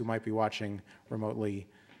folks who might be watching remotely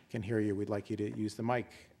can hear you, we'd like you to use the mic,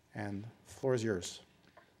 and the floor is yours.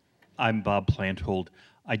 I'm Bob Planthold.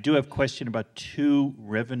 I do have a question about 2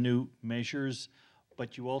 revenue measures,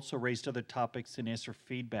 but you also raised other topics and asked for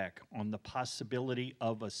feedback on the possibility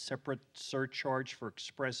of a separate surcharge for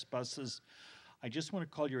express buses. I just want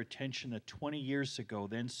to call your attention that 20 years ago,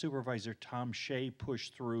 then Supervisor Tom Shea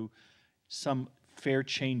pushed through some fare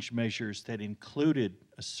change measures that included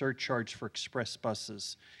a surcharge for express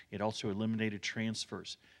buses. It also eliminated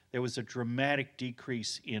transfers. There was a dramatic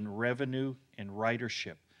decrease in revenue and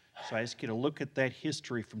ridership. So I ask you to look at that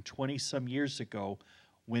history from 20-some years ago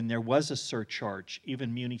when there was a surcharge.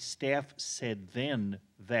 Even Muni staff said then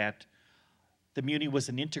that the Muni was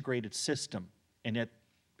an integrated system and that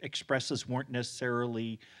expresses weren't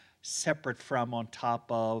necessarily separate from, on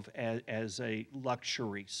top of, as a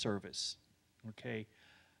luxury service. Okay.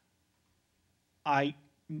 I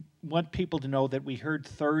want people to know that we heard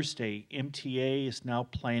Thursday, MTA is now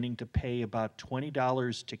planning to pay about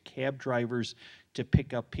 $20 to cab drivers to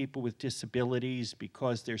pick up people with disabilities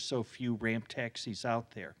because there's so few ramp taxis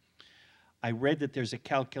out there. I read that there's a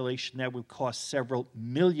calculation that would cost several $1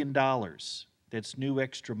 million. That's new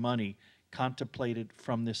extra money contemplated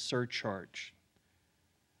from this surcharge.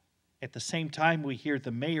 At the same time, we hear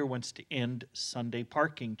the mayor wants to end Sunday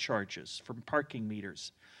parking charges from parking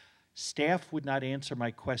meters. Staff would not answer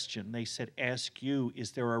my question. They said, ask you,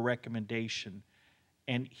 is there a recommendation?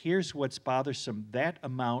 And here's what's bothersome. That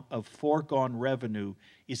amount of foregone revenue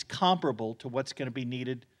is comparable to what's going to be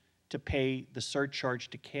needed to pay the surcharge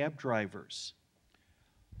to cab drivers.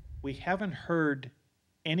 We haven't heard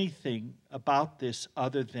anything about this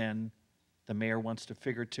other than the mayor wants to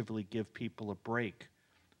figuratively give people a break.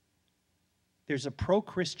 There's a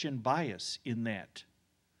pro-Christian bias in that.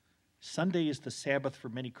 Sunday is the Sabbath for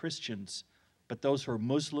many Christians, but those who are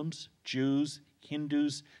Muslims, Jews,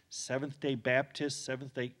 Hindus, Seventh-day Baptists,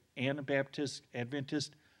 Seventh-day Anabaptists,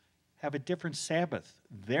 Adventists have a different Sabbath.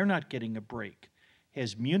 They're not getting a break.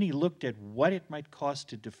 Has Muni looked at what it might cost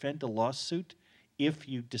to defend a lawsuit if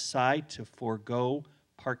you decide to forego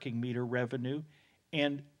parking meter revenue?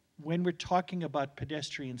 And when we're talking about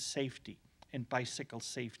pedestrian safety and bicycle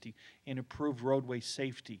safety and improved roadway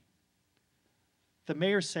safety, the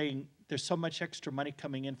mayor's saying there's so much extra money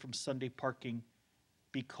coming in from Sunday parking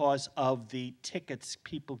because of the tickets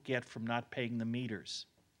people get from not paying the meters.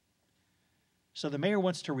 So the mayor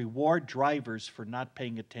wants to reward drivers for not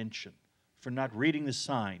paying attention, for not reading the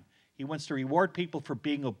sign. He wants to reward people for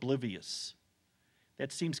being oblivious.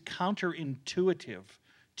 That seems counterintuitive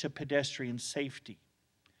to pedestrian safety.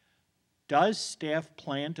 Does staff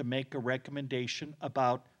plan to make a recommendation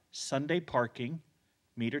about Sunday parking,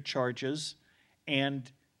 meter charges,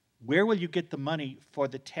 and where will you get the money for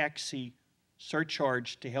the taxi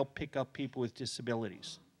surcharge to help pick up people with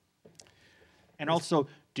disabilities? And also,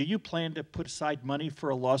 do you plan to put aside money for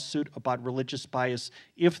a lawsuit about religious bias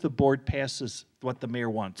if the board passes what the mayor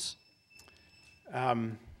wants?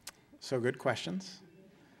 So good questions.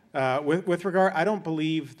 With regard, I don't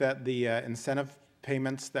believe that the incentive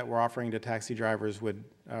payments that we're offering to taxi drivers would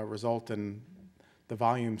result in the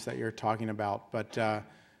volumes that you're talking about, but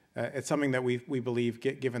it's something that we believe,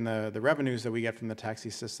 given the revenues that we get from the taxi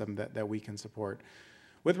system, that we can support.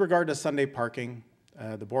 With regard to Sunday parking,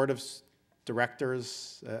 the Board of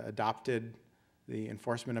Directors adopted the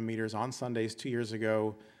enforcement of meters on Sundays 2 years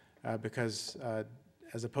ago because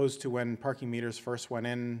as opposed to when parking meters first went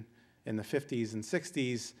in the 50s and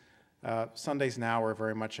 60s, Sundays now are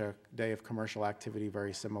very much a day of commercial activity,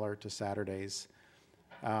 very similar to Saturdays.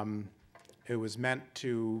 It was meant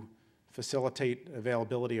to facilitate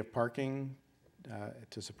availability of parking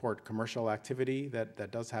to support commercial activity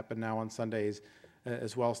that does happen now on Sundays,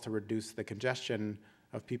 as well as to reduce the congestion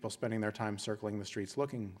of people spending their time circling the streets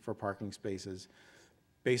looking for parking spaces.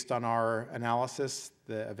 Based on our analysis,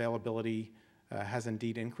 the availability has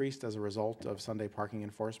indeed increased as a result of Sunday parking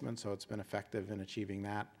enforcement, so it's been effective in achieving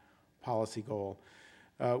that policy goal.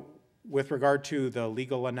 With regard to the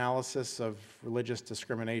legal analysis of religious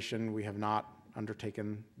discrimination, we have not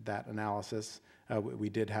undertaken that analysis. We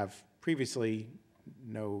did have previously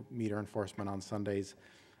no meter enforcement on Sundays.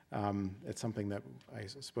 It's something that I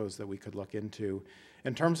suppose that we could look into.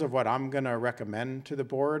 In terms of what I'm going to recommend to the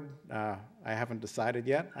board, I haven't decided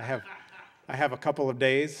yet. I have a couple of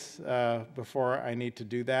days before I need to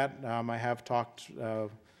do that. I have talked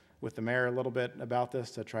with the mayor a little bit about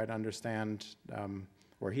this to try to understand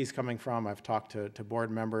where he's coming from. I've talked to board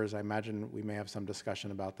members. I imagine we may have some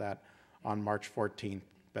discussion about that on March 14th,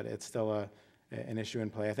 but it's still an issue in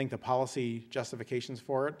play. I think the policy justifications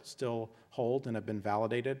for it still hold and have been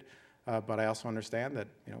validated, but I also understand that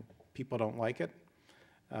people don't like it.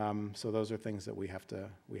 So those are things that we have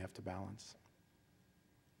to balance.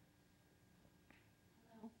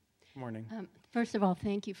 Good morning. First of all,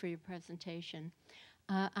 thank you for your presentation.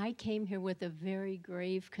 I came here with a very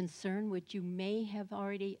grave concern, which you may have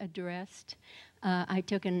already addressed. I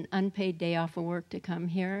took an unpaid day off of work to come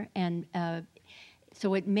here, and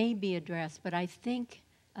so it may be addressed, but I think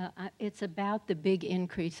it's about the big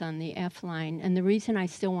increase on the F line. And the reason I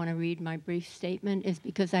still want to read my brief statement is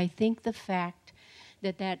because I think the fact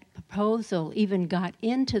that proposal even got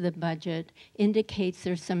into the budget indicates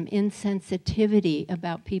there's some insensitivity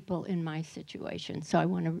about people in my situation. So I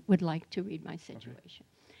would like to read my situation.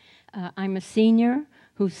 Okay. I'm a senior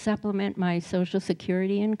who supplement my Social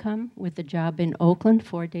Security income with a job in Oakland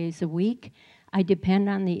 4 days a week. I depend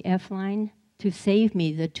on the F line to save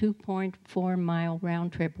me the 2.4-mile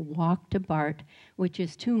round trip walk to BART, which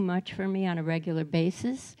is too much for me on a regular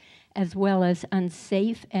basis. as well as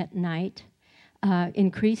unsafe at night,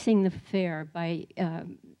 increasing the fare by,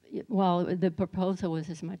 well, the proposal was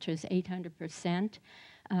as much as 800%,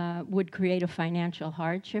 would create a financial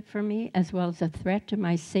hardship for me, as well as a threat to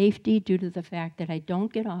my safety due to the fact that I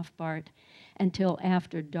don't get off BART until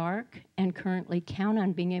after dark, and currently count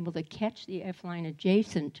on being able to catch the F line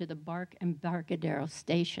adjacent to the BART Embarcadero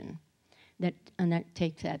station. And that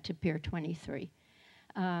takes that to Pier 23.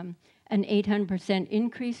 An 800%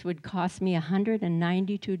 increase would cost me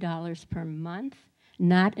 $192 per month,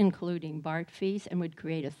 not including BART fees, and would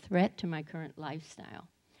create a threat to my current lifestyle.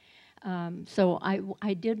 So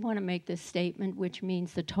I did want to make this statement, which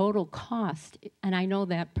means the total cost, and I know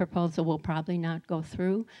that proposal will probably not go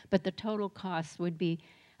through, but the total cost would be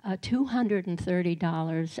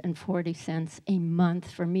 $230.40 a month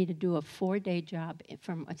for me to do a 4-day job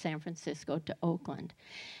from San Francisco to Oakland.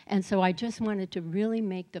 And so I just wanted to really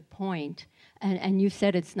make the point, and you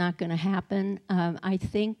said it's not going to happen. I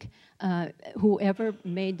think whoever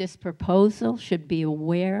made this proposal should be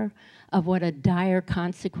aware of what a dire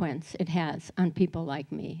consequence it has on people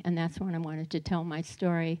like me. And that's when I wanted to tell my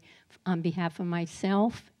story on behalf of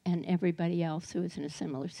myself and everybody else who is in a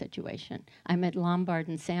similar situation. I'm at Lombard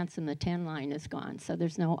and Sansom, the 10 line is gone, so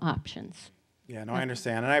there's no options. Yeah, no, I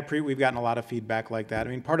understand. And we've gotten a lot of feedback like that. I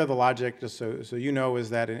mean, part of the logic, just so you know, is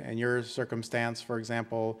that in your circumstance, for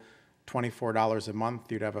example, $24 a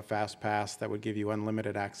month, you'd have a fast pass that would give you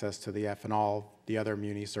unlimited access to the F and all the other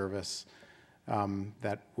Muni service.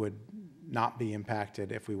 That would not be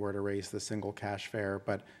impacted if we were to raise the single cash fare.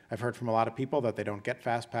 But I've heard from a lot of people that they don't get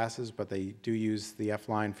fast passes, but they do use the F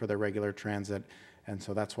line for their regular transit, and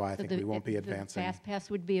so that's why I think we won't be advancing. The fast pass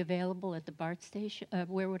would be available at the BART station?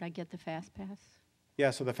 Where would I get the fast pass?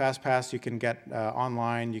 Yeah, so the fast pass you can get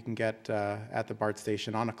online, you can get at the BART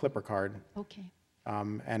station on a Clipper card. Okay.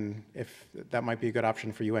 And if that might be a good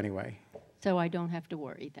option for you anyway. So I don't have to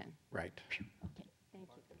worry then? Right. Okay, thank you.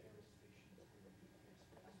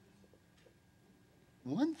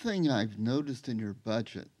 One thing I've noticed in your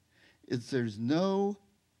budget is there's no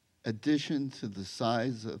addition to the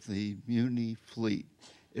size of the Muni fleet.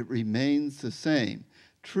 It remains the same.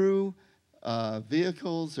 True,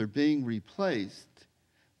 vehicles are being replaced,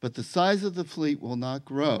 but the size of the fleet will not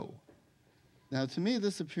grow. Now, to me,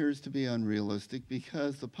 this appears to be unrealistic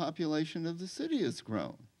because the population of the city has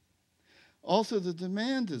grown. Also, the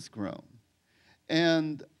demand has grown.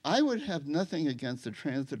 And I would have nothing against the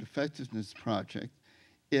Transit Effectiveness Project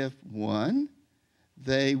if, one,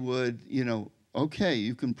 they would, okay,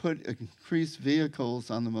 you can put increased vehicles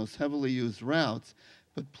on the most heavily used routes,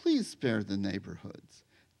 but please spare the neighborhoods.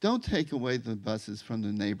 Don't take away the buses from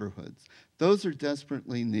the neighborhoods. Those are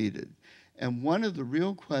desperately needed. And one of the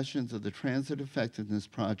real questions of the Transit Effectiveness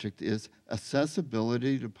Project is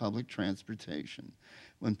accessibility to public transportation.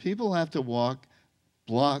 When people have to walk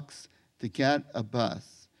blocks to get a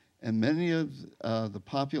bus, and many of the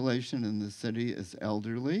population in the city is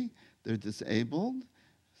elderly, they're disabled,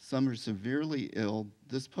 some are severely ill,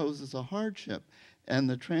 this poses a hardship. And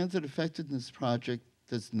the Transit Effectiveness Project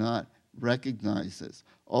does not recognize this.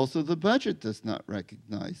 Also, the budget does not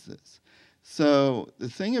recognize this. So the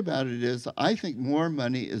thing about it is, I think more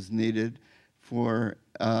money is needed for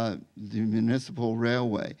the municipal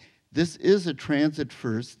railway. This is a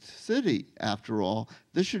transit-first city, after all.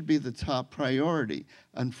 This should be the top priority.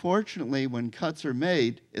 Unfortunately, when cuts are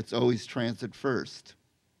made, it's always transit first.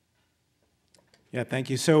 Yeah, thank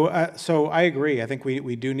you. So I agree. I think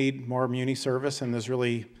we do need more Muni service, and there's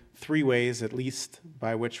really 3 ways, at least,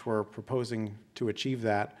 by which we're proposing to achieve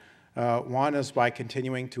that. One is by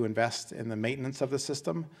continuing to invest in the maintenance of the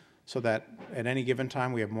system so that at any given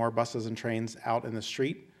time we have more buses and trains out in the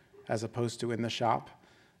street as opposed to in the shop.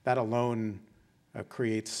 That alone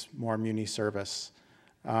creates more Muni service.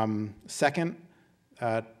 Second,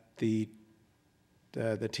 the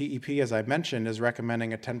TEP, as I mentioned, is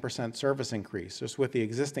recommending a 10% service increase just with the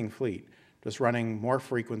existing fleet, just running more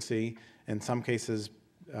frequency, in some cases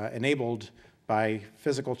enabled by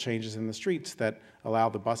physical changes in the streets that allow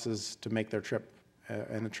the buses to make their trip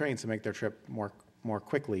and the trains to make their trip more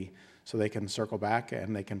quickly so they can circle back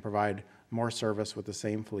and they can provide more service with the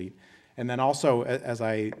same fleet. And then also, as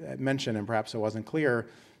I mentioned, and perhaps it wasn't clear,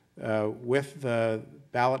 with the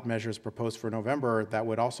ballot measures proposed for November, that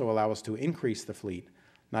would also allow us to increase the fleet,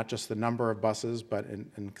 not just the number of buses, but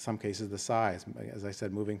in some cases the size, as I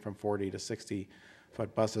said, moving from 40 to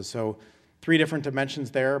 60-foot buses. So 3 different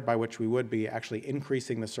dimensions there by which we would be actually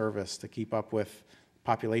increasing the service to keep up with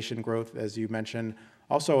population growth, as you mentioned.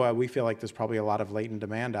 Also, we feel like there's probably a lot of latent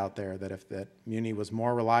demand out there that if that Muni was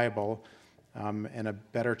more reliable and a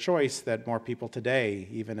better choice that more people today,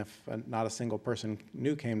 even if not a single person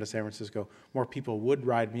new came to San Francisco, more people would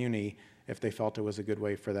ride Muni if they felt it was a good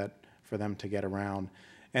way for them to get around.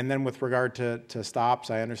 And then with regard to stops,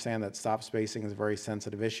 I understand that stop spacing is a very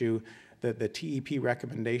sensitive issue. The TEP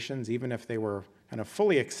recommendations, even if they were kind of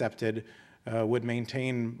fully accepted, would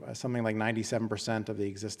maintain something like 97% of the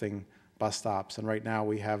existing bus stops. And right now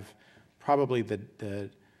we have probably the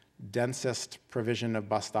densest provision of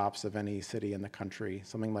bus stops of any city in the country.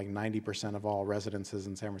 Something like 90% of all residences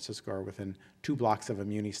in San Francisco are within 2 blocks of a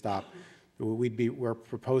Muni stop. We're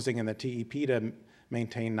proposing in the TEP to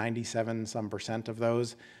maintain 97% of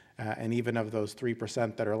those, and even of those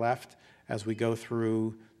 3% that are left, as we go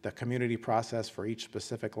through the community process for each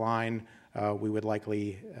specific line, we would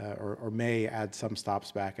likely or may add some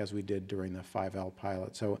stops back as we did during the 5L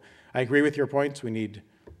pilot. So I agree with your points. We need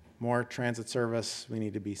more transit service. We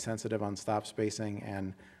need to be sensitive on stop spacing,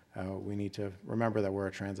 and we need to remember that we're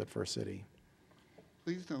a transit-first city.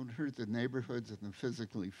 Please don't hurt the neighborhoods and the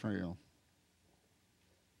physically frail.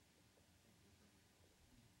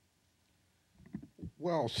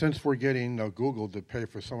 Well, since we're getting Google to pay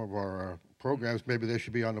for some of our programs, maybe they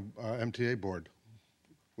should be on the MTA board.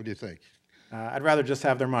 What do you think? I'd rather just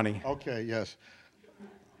have their money. Okay, yes.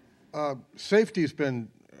 Safety's been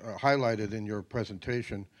highlighted in your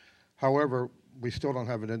presentation. However, we still don't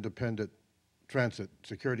have an independent transit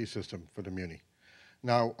security system for the Muni.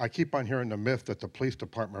 Now, I keep on hearing the myth that the police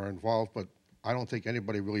department are involved, but I don't think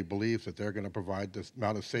anybody really believes that they're going to provide this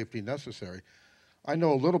amount of safety necessary. I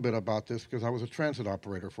know a little bit about this because I was a transit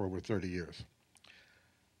operator for over 30 years.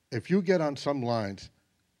 If you get on some lines,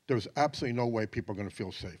 there's absolutely no way people are going to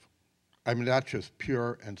feel safe. I mean, that's just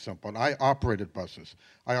pure and simple. And I operated buses.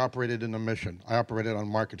 I operated in the Mission. I operated on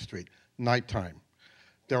Market Street, nighttime.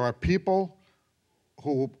 There are people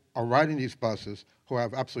who are riding these buses who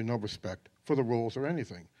have absolutely no respect for the rules or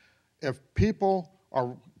anything. If people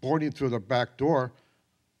are boarding through the back door,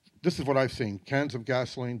 this is what I've seen: cans of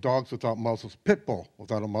gasoline, dogs without muzzles, pit bull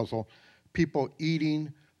without a muzzle, people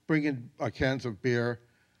eating, bringing cans of beer.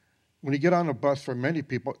 When you get on a bus, for many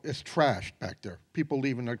people, it's trashed back there. People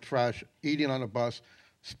leaving their trash, eating on the bus,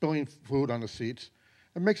 spilling food on the seats.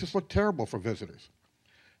 It makes us look terrible for visitors.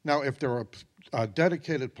 Now, if there were a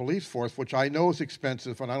dedicated police force, which I know is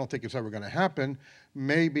expensive and I don't think it's ever going to happen,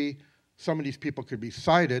 maybe some of these people could be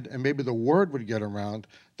cited and maybe the word would get around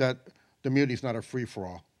that the Muni's not a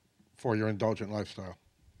free-for-all for your indulgent lifestyle.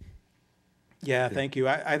 Yeah, thank you.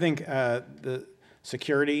 I think the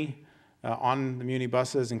security on the Muni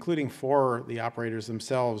buses, including for the operators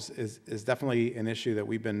themselves, is definitely an issue that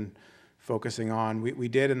we've been focusing on. We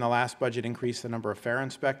did in the last budget increase the number of fare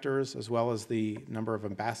inspectors as well as the number of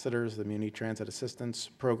ambassadors, the Muni Transit Assistance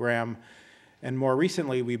Program. And more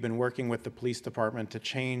recently, we've been working with the police department to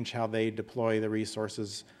change how they deploy the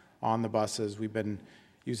resources on the buses. We've been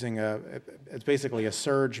using it's basically a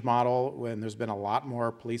surge model when there's been a lot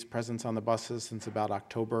more police presence on the buses since about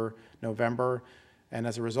October, November. And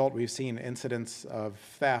as a result, we've seen incidents of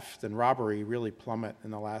theft and robbery really plummet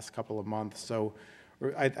in the last couple of months. So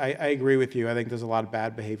I agree with you. I think there's a lot of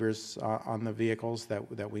bad behaviors on the vehicles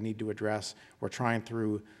that we need to address. We're trying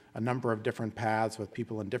through a number of different paths with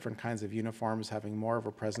people in different kinds of uniforms having more of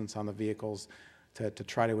a presence on the vehicles to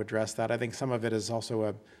try to address that. I think some of it is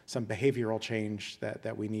also some behavioral change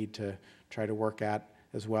that we need to try to work at,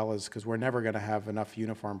 as well as, because we're never going to have enough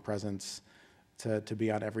uniform presence to be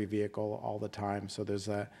on every vehicle all the time. So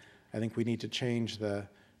I think we need to change the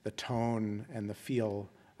tone and the feel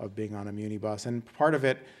of being on a Muni bus. And part of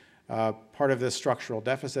this structural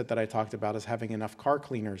deficit that I talked about is having enough car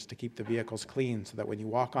cleaners to keep the vehicles clean so that when you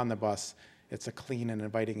walk on the bus, it's a clean and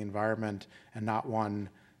inviting environment and not one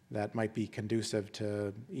that might be conducive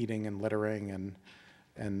to eating and littering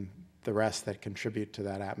and the rest that contribute to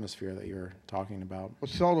that atmosphere that you're talking about. Well,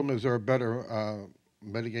 seldom is there a better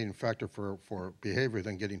mitigating factor for behavior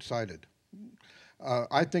than getting cited.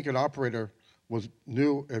 I think an operator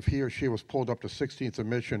knew if he or she was pulled up to 16th and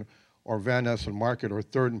Mission or Van Ness and Market or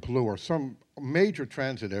 3rd and Blue or some major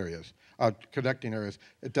transit areas, connecting areas,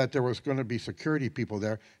 that there was going to be security people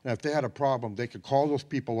there. And if they had a problem, they could call those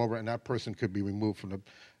people over and that person could be removed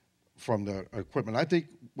from the equipment. I think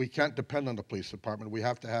we can't depend on the police department. We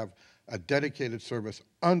have to have a dedicated service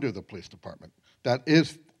under the police department that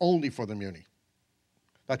is only for the Muni.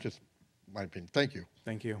 That's just my opinion. Thank you.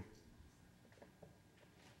 Thank you.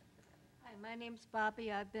 Hi, my name's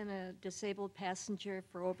Bobby. I've been a disabled passenger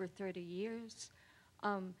for over 30 years.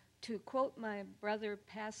 To quote my brother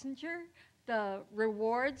passenger, the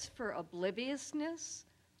rewards for obliviousness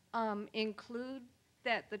include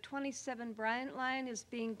that the 27 Bryant line is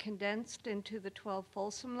being condensed into the 12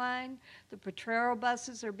 Folsom line. The Potrero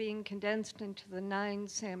buses are being condensed into the 9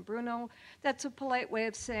 San Bruno. That's a polite way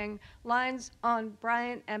of saying lines on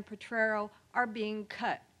Bryant and Potrero are being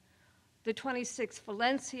cut. The 26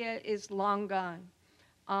 Valencia is long gone.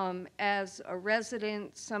 As a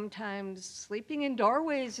resident, sometimes sleeping in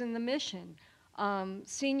doorways in the Mission,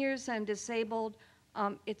 seniors and disabled,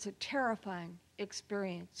 it's a terrifying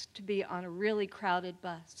experience to be on a really crowded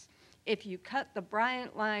bus. If you cut the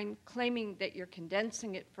Bryant line, claiming that you're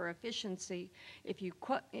condensing it for efficiency, if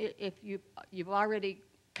you've already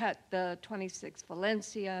cut the 26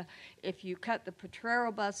 Valencia, if you cut the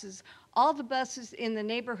Potrero buses, all the buses in the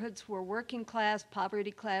neighborhoods where working class,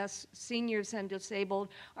 poverty class, seniors and disabled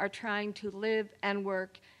are trying to live and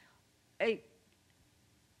work.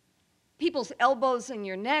 People's elbows in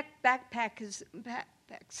your neck, backpacks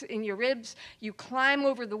in your ribs. You climb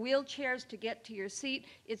over the wheelchairs to get to your seat.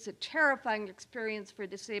 It's a terrifying experience for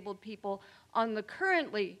disabled people on the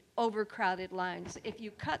currently overcrowded lines. If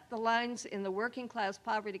you cut the lines in the working class,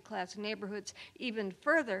 poverty class neighborhoods even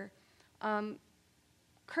further,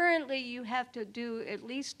 currently you have to do at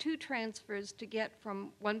least 2 transfers to get from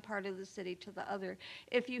one part of the city to the other.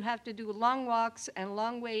 If you have to do long walks and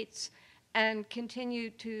long waits and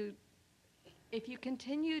if you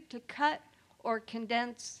continue to cut or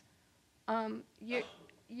condense,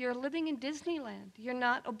 you're living in Disneyland. You're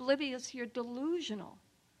not oblivious, you're delusional.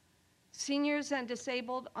 Seniors and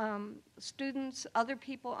disabled, students, other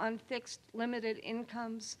people on fixed, limited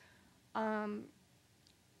incomes,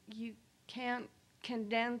 you can't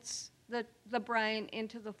condense the Bryant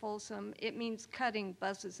into the Folsom. It means cutting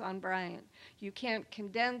buses on Bryant. You can't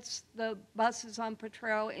condense the buses on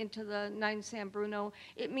Potrero into the 9 San Bruno.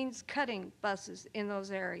 It means cutting buses in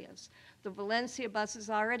those areas. The Valencia bus is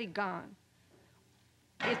already gone.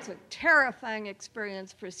 It's a terrifying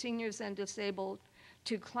experience for seniors and disabled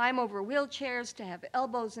to climb over wheelchairs, to have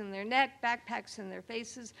elbows in their neck, backpacks in their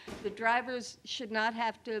faces. The drivers should not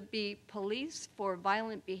have to be police for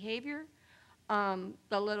violent behavior.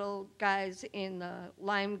 The little guys in the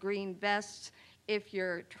lime green vests, if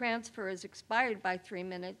your transfer is expired by 3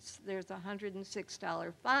 minutes, there's a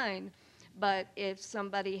 $106 fine. But if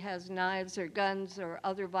somebody has knives or guns or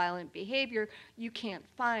other violent behavior, you can't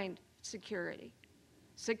find security.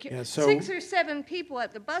 6 or 7 people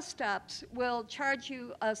at the bus stops will charge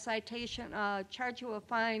you a citation, charge you a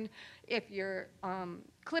fine if your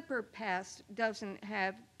Clipper pass doesn't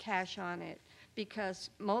have cash on it.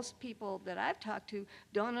 Because most people that I've talked to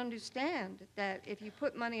don't understand that if you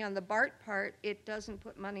put money on the BART part, it doesn't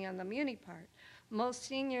put money on the Muni part. Most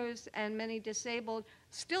seniors and many disabled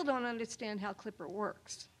still don't understand how Clipper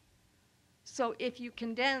works. So if you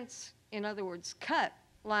condense, in other words, cut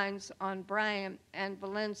lines on Bryant and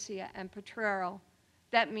Valencia and Potrero,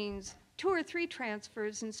 that means 2 or 3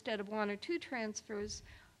 transfers instead of 1 or 2 transfers.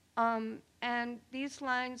 And these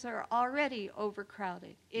lines are already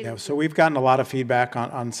overcrowded. So we've gotten a lot of feedback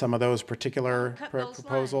on some of those particular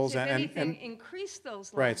proposals. If anything, increase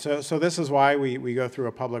those lines. Right, so this is why we go through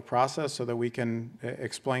a public process so that we can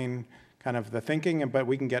explain kind of the thinking, but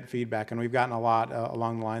we can get feedback, and we've gotten a lot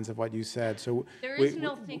along the lines of what you said. So there is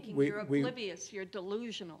no thinking. You're oblivious. You're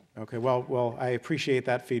delusional. Okay, well, I appreciate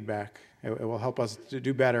that feedback. It will help us to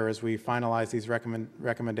do better as we finalize these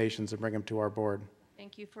recommendations and bring them to our board.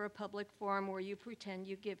 Thank you for a public forum where you pretend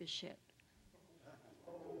you give a shit.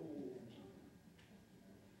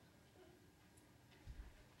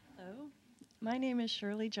 Hello, my name is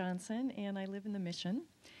Shirley Johnson, and I live in the Mission.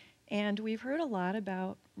 And we've heard a lot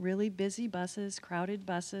about really busy buses, crowded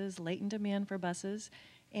buses, latent demand for buses,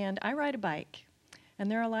 and I ride a bike. And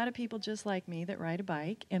there are a lot of people just like me that ride a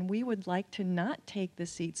bike, and we would like to not take the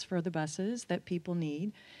seats for the buses that people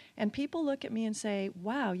need. And people look at me and say,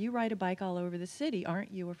 wow, you ride a bike all over the city,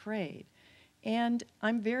 aren't you afraid? And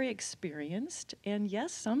I'm very experienced, and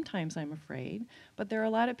yes, sometimes I'm afraid, but there are a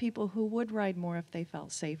lot of people who would ride more if they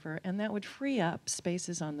felt safer, and that would free up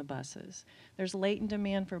spaces on the buses. There's latent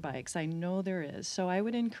demand for bikes, I know there is, so I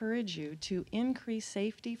would encourage you to increase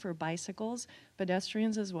safety for bicycles,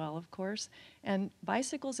 pedestrians as well, of course, and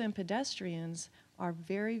bicycles and pedestrians are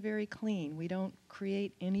very, very clean. We don't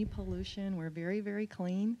create any pollution, we're very, very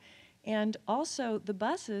clean. And also, the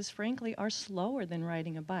buses, frankly, are slower than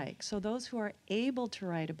riding a bike. So those who are able to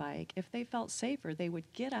ride a bike, if they felt safer, they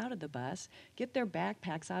would get out of the bus, get their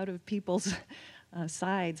backpacks out of people's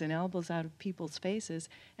sides and elbows out of people's faces,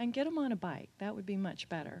 and get them on a bike. That would be much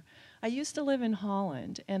better. I used to live in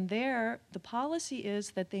Holland, and there, the policy is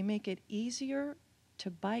that they make it easier to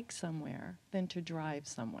bike somewhere than to drive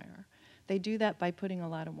somewhere. They do that by putting a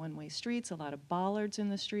lot of one-way streets, a lot of bollards in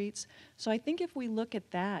the streets. So I think if we look at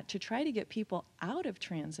that to try to get people out of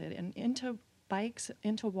transit and into bikes,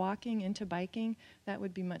 into walking, into biking, that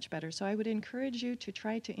would be much better. So I would encourage you to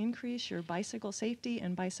try to increase your bicycle safety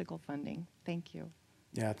and bicycle funding. Thank you.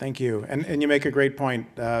 Yeah, thank you. And you make a great point.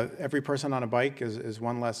 Every person on a bike is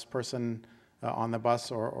one less person on the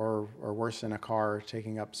bus or worse in a car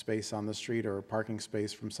taking up space on the street or parking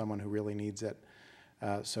space from someone who really needs it.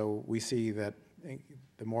 So we see that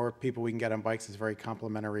the more people we can get on bikes is very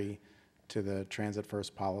complementary to the transit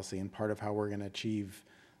first policy and part of how we're going to achieve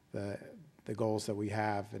the goals that we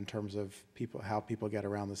have in terms of how people get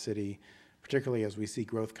around the city, particularly as we see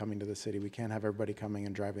growth coming to the city. We can't have everybody coming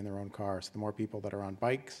and driving their own cars. So the more people that are on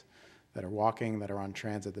bikes, that are walking, that are on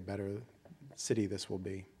transit, the better city this will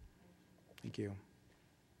be. Thank you.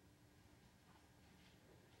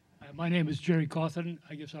 My name is Jerry Cawthon.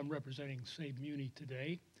 I guess I'm representing Save Muni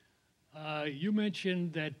today. You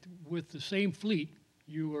mentioned that with the same fleet,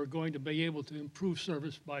 you are going to be able to improve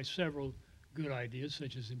service by several good ideas,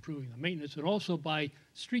 such as improving the maintenance, and also by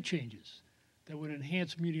street changes that would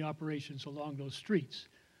enhance Muni operations along those streets.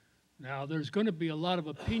 Now, there's going to be a lot of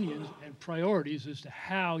opinions and priorities as to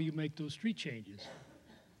how you make those street changes.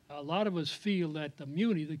 A lot of us feel that the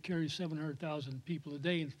Muni that carries 700,000 people a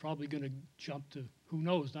day is probably going to jump to, who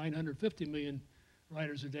knows, 950 million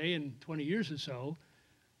riders a day in 20 years or so.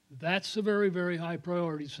 That's a very, very high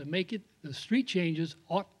priority. So make it, the street changes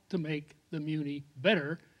ought to make the Muni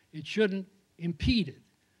better. It shouldn't impede it.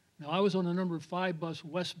 Now, I was on the number 5 bus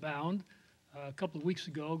westbound a couple of weeks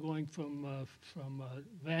ago going from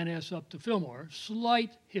Van Ness up to Fillmore.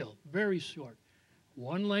 Slight hill, very short.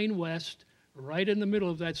 1 lane west. Right in the middle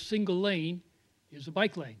of that single lane is a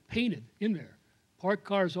bike lane, painted in there. Parked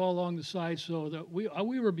cars all along the side, so that we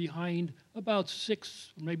were behind about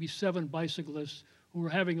 6, maybe 7 bicyclists who were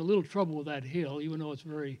having a little trouble with that hill, even though it's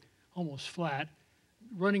very almost flat,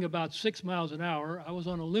 running about 6 miles an hour. I was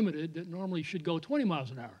on a limited that normally should go 20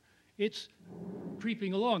 miles an hour. It's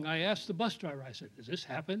creeping along. I asked the bus driver, I said, does this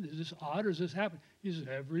happen? Is this odd or does this happen? He said,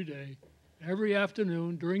 every day, every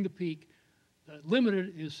afternoon during the peak, the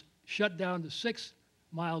limited is shut down to 6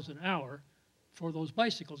 miles an hour for those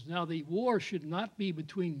bicycles. Now, the war should not be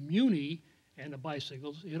between Muni and the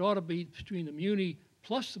bicycles. It ought to be between the Muni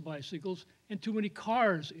plus the bicycles and too many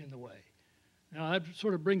cars in the way. Now, that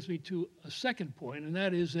sort of brings me to a second point, and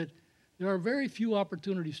that is that there are very few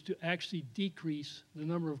opportunities to actually decrease the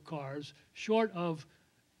number of cars, short of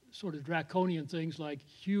sort of draconian things like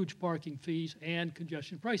huge parking fees and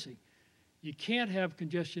congestion pricing. You can't have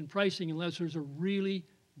congestion pricing unless there's a really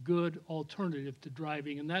good alternative to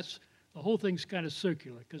driving, and that's, the whole thing's kind of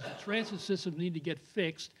circular, because the transit systems need to get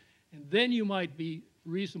fixed, and then you might be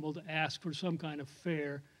reasonable to ask for some kind of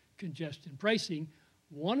fair congestion pricing.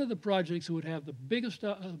 One of the projects that would have the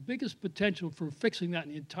biggest potential for fixing that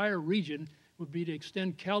in the entire region would be to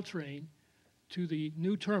extend Caltrain to the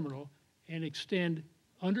new terminal and extend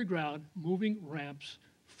underground moving ramps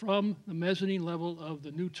from the mezzanine level of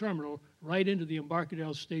the new terminal right into the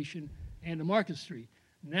Embarcadero station and the Market Street.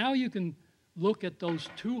 Now you can look at those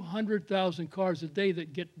 200,000 cars a day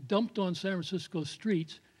that get dumped on San Francisco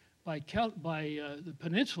streets by the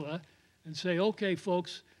peninsula and say, okay,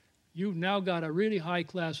 folks, you've now got a really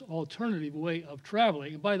high-class alternative way of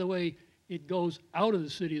traveling. And by the way, it goes out of the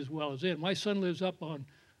city as well as in. My son lives up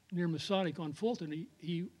near Masonic on Fulton.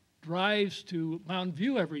 He drives to Mountain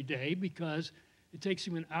View every day because it takes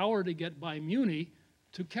him an hour to get by Muni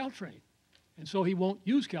to Caltrain. And so he won't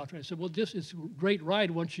use Caltrain. I said, well, it's a great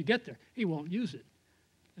ride once you get there. He won't use it.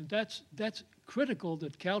 And that's critical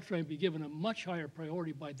that Caltrain be given a much higher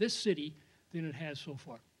priority by this city than it has so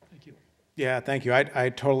far. Thank you. Yeah, thank you. I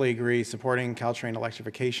totally agree. Supporting Caltrain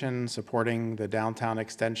electrification, supporting the downtown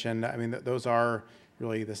extension. I mean, those are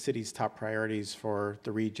really the city's top priorities for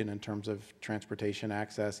the region in terms of transportation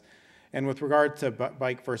access. And with regard to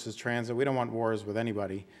bike versus transit, we don't want wars with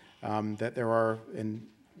anybody.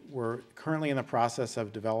 We're currently in the process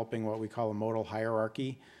of developing what we call a modal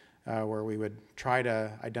hierarchy, where we would try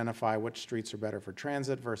to identify which streets are better for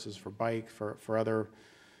transit versus for bike, for other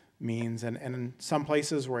means. And in some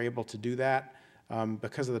places we're able to do that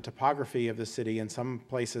because of the topography of the city. In some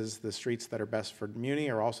places, the streets that are best for Muni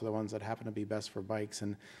are also the ones that happen to be best for bikes.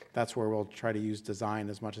 And that's where we'll try to use design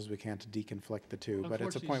as much as we can to deconflict the two. But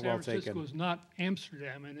it's a point well taken. San Francisco is not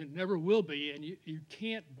Amsterdam, and it never will be. And you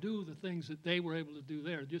can't do the things that they were able to do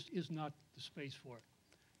there. There just is not the space for it.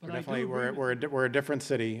 But we're a different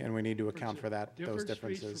city, and we need to account for that, those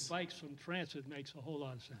differences. Different streets for bikes from transit makes a whole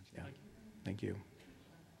lot of sense. Yeah. Thank you.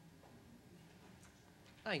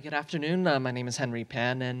 Hi, good afternoon. My name is Henry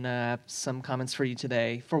Pan, and I have some comments for you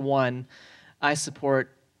today. For one, I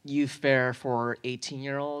support youth fare for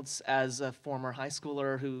 18-year-olds. As a former high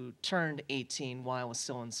schooler who turned 18 while I was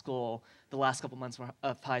still in school, the last couple months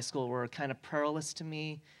of high school were kind of perilous to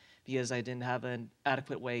me because I didn't have an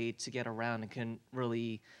adequate way to get around and couldn't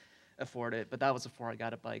really afford it. But that was before I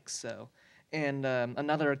got a bike. And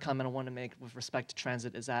another comment I want to make with respect to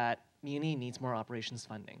transit is that Muni needs more operations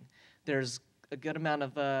funding. There's a good amount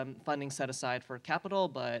of funding set aside for capital,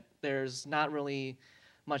 but there's not really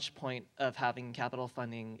much point of having capital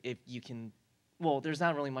funding if you can, well, there's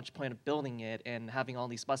not really much point of building it and having all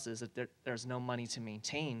these buses if there's no money to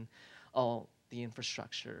maintain all the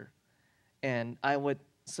infrastructure. And I would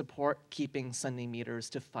support keeping Sunday meters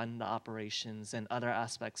to fund the operations and other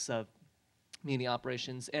aspects of Muni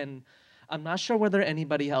operations. And I'm not sure whether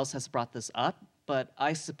anybody else has brought this up, but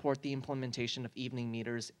I support the implementation of evening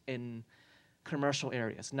meters in commercial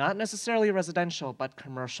areas, not necessarily residential, but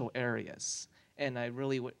commercial areas. And I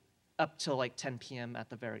really would, up till like 10 p.m.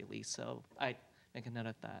 at the very least, so I make a note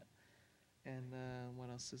of that. And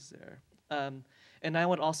what else is there? And I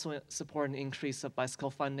would also support an increase of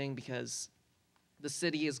bicycle funding because the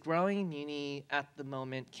city is growing. Muni at the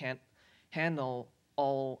moment can't handle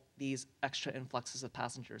all these extra influxes of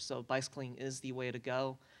passengers, so bicycling is the way to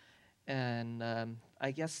go. And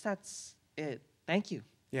I guess that's it. Thank you.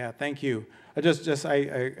 Yeah, thank you. I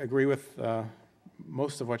agree with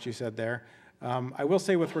most of what you said there. I will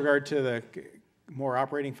say with regard to the more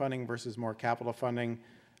operating funding versus more capital funding,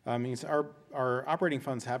 means our operating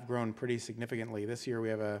funds have grown pretty significantly. This year we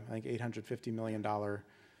have I think $850 million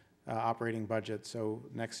operating budget. So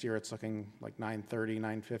next year it's looking like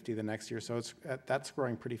 950 the next year. So that's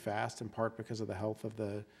growing pretty fast, in part because of the health of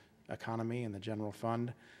the economy and the general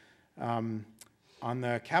fund. On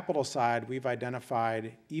the capital side, we've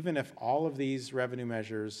identified, even if all of these revenue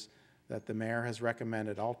measures that the mayor has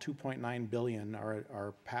recommended, all 2.9 billion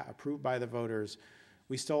are approved by the voters,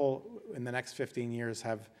 we still, in the next 15 years,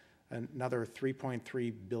 have another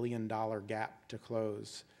 $3.3 billion gap to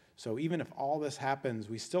close. So even if all this happens,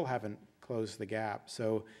 we still haven't closed the gap.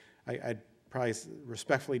 So I'd probably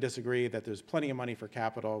respectfully disagree that there's plenty of money for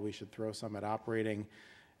capital. We should throw some at operating.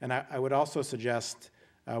 And I would also suggest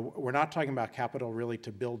we're not talking about capital really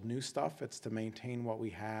to build new stuff. It's to maintain what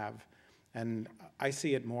we have. And I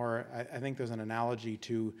see it more, I think there's an analogy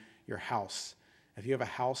to your house. If you have a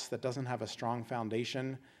house that doesn't have a strong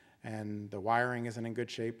foundation and the wiring isn't in good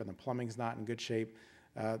shape and the plumbing's not in good shape,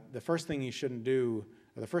 the first thing you shouldn't do,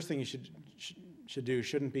 or the first thing you should do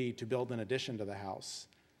shouldn't be to build an addition to the house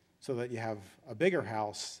so that you have a bigger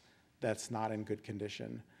house that's not in good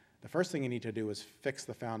condition. The first thing you need to do is fix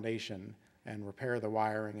the foundation and repair the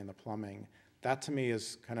wiring and the plumbing. That to me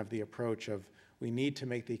is kind of the approach of we need to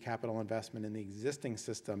make the capital investment in the existing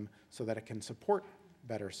system so that it can support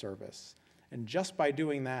better service. And just by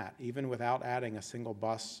doing that, even without adding a single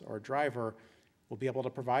bus or driver, we'll be able to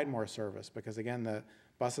provide more service because again, the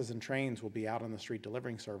buses and trains will be out on the street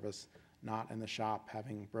delivering service, not in the shop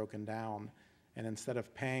having broken down. And instead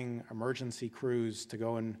of paying emergency crews to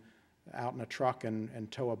go out in a truck and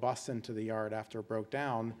tow a bus into the yard after it broke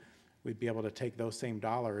down, we'd be able to take those same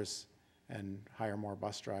dollars and hire more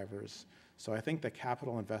bus drivers. So I think the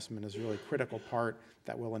capital investment is a really critical part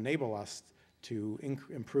that will enable us to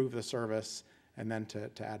improve the service and then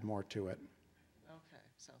to add more to it. Okay,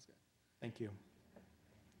 sounds good. Thank you.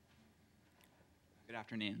 Good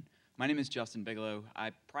afternoon. My name is Justin Bigelow. I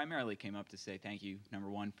primarily came up to say thank you, number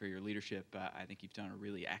one, for your leadership. I think you've done a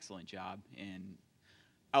really excellent job in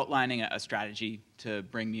outlining a strategy to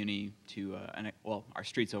bring Muni to, our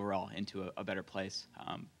streets overall into a better place.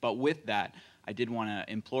 But with that, I did want to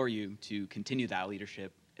implore you to continue that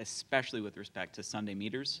leadership, especially with respect to Sunday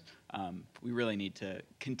meters. We really need to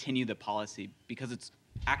continue the policy because it's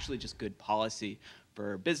actually just good policy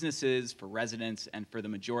for businesses, for residents, and for the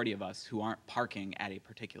majority of us who aren't parking at a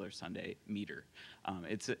particular Sunday meter.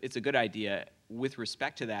 It's a good idea. With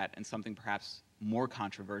respect to that, and something perhaps more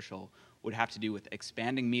controversial would have to do with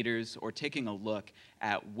expanding meters or taking a look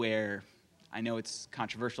at where, I know it's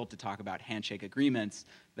controversial to talk about handshake agreements,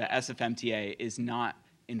 the SFMTA is not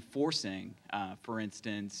enforcing, for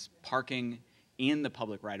instance, parking in the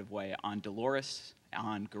public right-of-way on Dolores,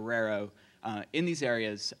 on Guerrero, in these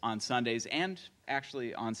areas on Sundays and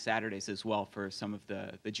actually on Saturdays as well for some of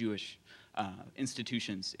the Jewish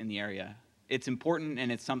institutions in the area. It's important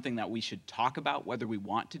and it's something that we should talk about whether we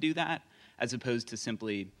want to do that as opposed to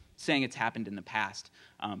simply saying it's happened in the past.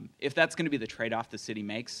 If that's going to be the trade-off the city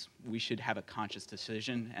makes, we should have a conscious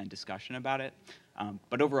decision and discussion about it.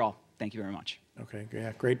 But overall, thank you very much. Okay,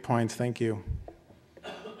 yeah, great points. Thank you.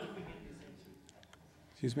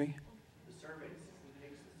 Excuse me?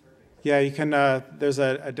 Yeah, you can, there's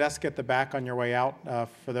a desk at the back on your way out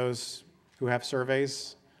for those who have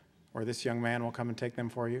surveys, or this young man will come and take them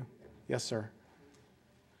for you. Yes, sir.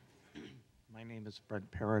 My name is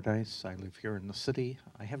Brent Paradise. I live here in the city.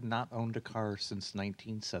 I have not owned a car since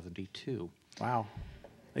 1972. Wow.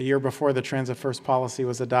 A year before the Transit First policy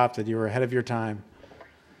was adopted, you were ahead of your time.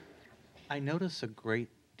 I notice a great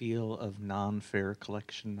deal of non-fare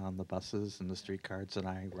collection on the buses and the streetcars, and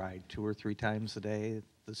I ride 2 or 3 times a day.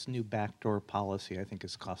 This new backdoor policy, I think,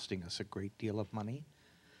 is costing us a great deal of money.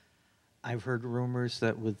 I've heard rumors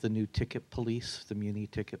that with the new ticket police, the Muni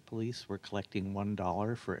ticket police, we're collecting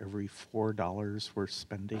 $1 for every $4 we're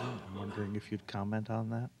spending. I'm wondering if you'd comment on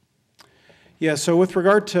that. Yeah, so with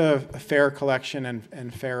regard to fare collection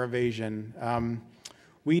and fare evasion,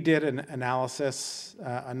 we did an analysis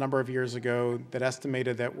a number of years ago that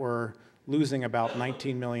estimated that we're losing about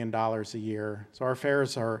 $19 million a year. So our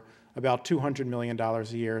fares are about $200 million a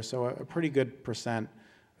year, so a pretty good percent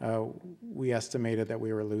we estimated that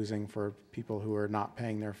we were losing for people who are not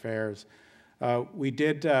paying their fares. We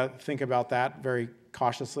did think about that very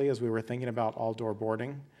cautiously as we were thinking about all-door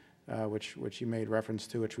boarding, which you made reference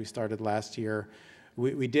to, which we started last year.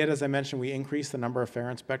 We did, as I mentioned, we increased the number of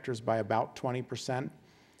fare inspectors by about 20%.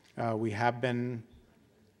 We have been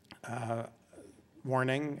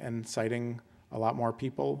warning and citing a lot more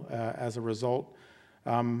people as a result.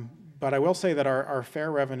 But I will say that our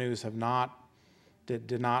fare revenues have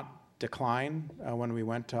did not decline when we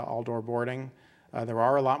went to all-door boarding. There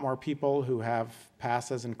are a lot more people who have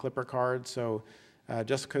passes and Clipper cards, so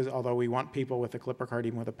just because, although we want people with a Clipper card,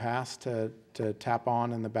 even with a pass, to tap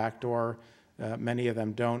on in the back door, many of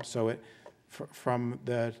them don't. So from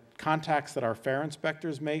the contacts that our fare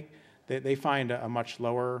inspectors make, they find a much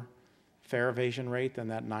lower fare evasion rate than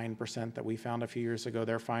that 9% that we found a few years ago.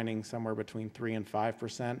 They're finding somewhere between 3 and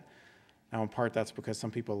 5%. Now, in part, that's because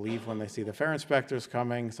some people leave when they see the fare inspectors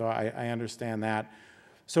coming, so I understand that.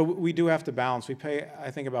 So we do have to balance. We pay,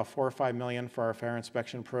 I think, about $4 or $5 million for our fare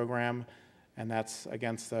inspection program, and that's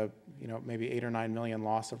against the, maybe 8 or 9 million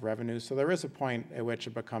loss of revenue. So there is a point at which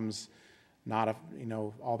it becomes not,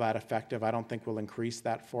 all that effective. I don't think we'll increase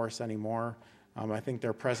that force anymore. I think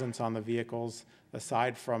their presence on the vehicles,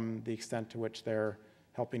 aside from the extent to which they're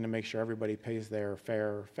helping to make sure everybody pays their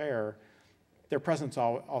fair fare, their presence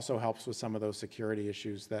also helps with some of those security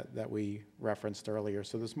issues that we referenced earlier.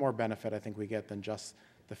 So there's more benefit I think we get than just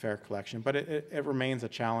the fare collection. But it remains a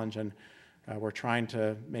challenge, and we're trying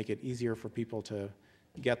to make it easier for people to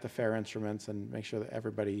get the fare instruments and make sure that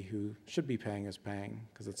everybody who should be paying is paying,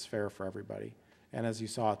 because it's fair for everybody. And as you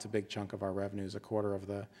saw, it's a big chunk of our revenues. 1/4 of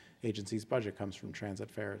the agency's budget comes from transit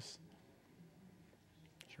fares.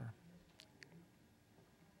 Sure.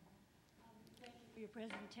 Thank you for your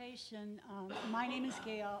presentation. My name is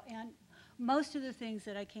Gail, and most of the things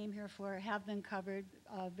that I came here for have been covered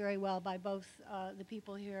very well by both the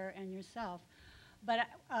people here and yourself. But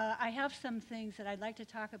I have some things that I'd like to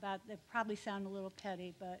talk about that probably sound a little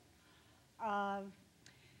petty, but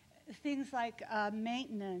things like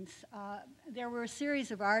maintenance. There were a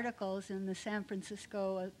series of articles in the San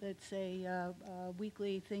Francisco, it's a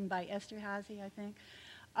weekly thing by Esterhazy, I think,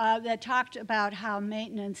 that talked about how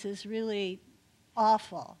maintenance is really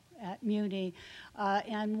awful at Muni.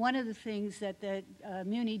 And one of the things that the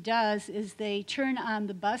Muni does is they turn on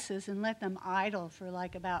the buses and let them idle for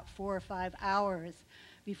like about 4 or 5 hours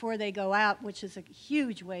before they go out, which is a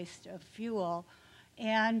huge waste of fuel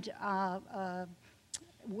and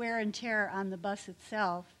wear and tear on the bus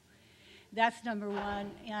itself. That's number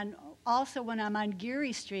one. And also when I'm on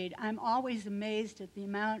Geary Street, I'm always amazed at the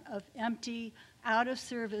amount of empty,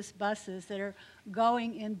 out-of-service buses that are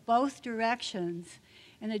going in both directions.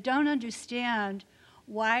 And I don't understand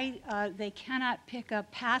why they cannot pick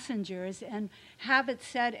up passengers and have it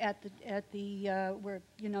set at the where,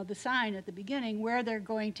 the sign at the beginning where they're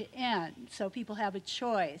going to end, so people have a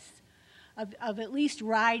choice of at least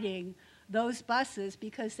riding those buses,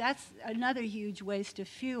 because that's another huge waste of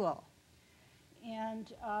fuel. And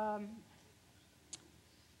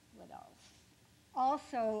what else?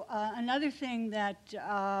 Also, another thing that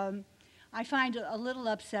I find a little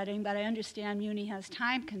upsetting, but I understand Muni has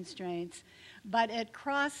time constraints, but at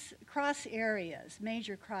cross areas,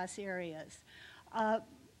 major cross areas,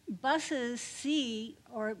 buses see,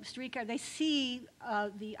 or streetcar, they see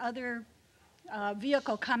the other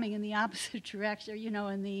vehicle coming in the opposite direction,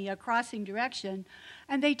 in the crossing direction,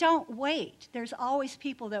 and they don't wait. There's always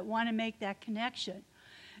people that want to make that connection.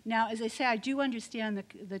 Now, as I say, I do understand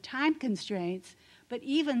the time constraints, but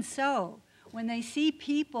even so, when they see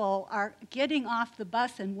people are getting off the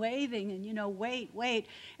bus and waving and, wait,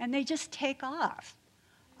 and they just take off.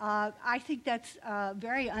 I think that's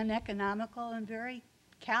very uneconomical and very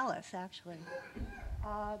callous, actually.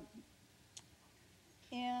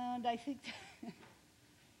 And I think,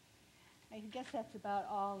 I guess that's about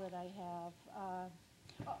all that I have.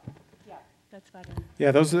 Yeah, that's about it.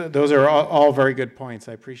 Yeah, those are all very good points.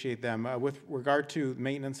 I appreciate them. With regard to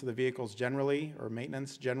maintenance of the vehicles generally, or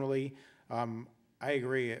maintenance generally, I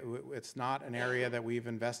agree. It's not an area that we've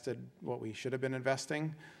invested what we should have been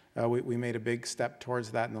investing. We made a big step towards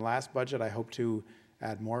that in the last budget. I hope to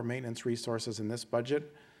add more maintenance resources in this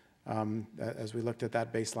budget. As we looked at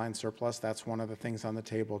that baseline surplus, that's one of the things on the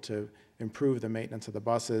table to improve the maintenance of the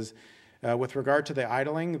buses. With regard to the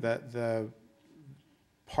idling, the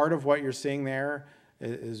part of what you're seeing there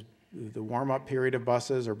is the warm-up period of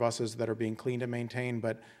buses, or buses that are being cleaned and maintained,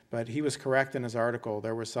 but he was correct in his article.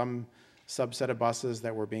 There were some subset of buses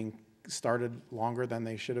that were being started earlier than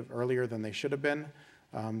they should have been.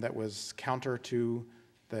 That was counter to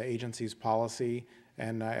the agency's policy,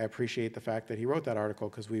 and I appreciate the fact that he wrote that article,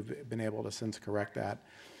 because we've been able to since correct that.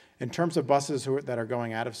 In terms of buses that are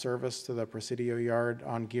going out of service to the Presidio yard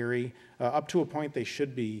on Geary, up to a point they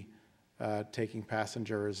should be taking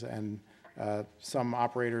passengers, and some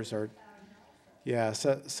operators are, yeah,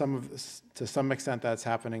 so to some extent that's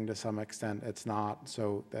happening, to some extent it's not.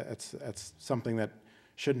 So that's something that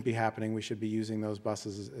shouldn't be happening. We should be using those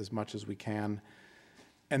buses as much as we can.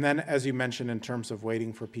 And then, as you mentioned, in terms of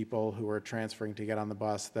waiting for people who are transferring to get on the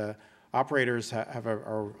bus, the operators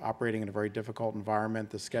are operating in a very difficult environment.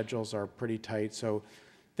 The schedules are pretty tight, so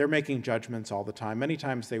they're making judgments all the time. Many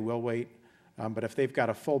times they will wait, but if they've got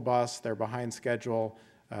a full bus, they're behind schedule,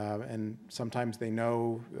 and sometimes they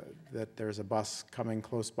know that there's a bus coming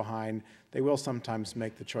close behind, they will sometimes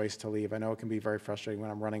make the choice to leave. I know it can be very frustrating when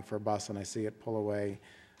I'm running for a bus and I see it pull away.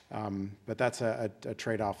 But that's a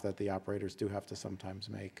trade-off that the operators do have to sometimes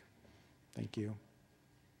make. Thank you.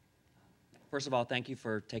 First of all, thank you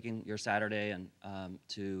for taking your Saturday and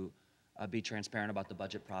to be transparent about the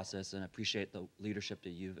budget process, and appreciate the leadership that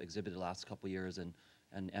you've exhibited the last couple of years, and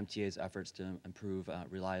MTA's efforts to improve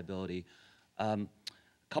reliability.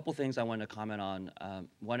 Couple things I wanted to comment on.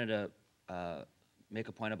 Wanted to make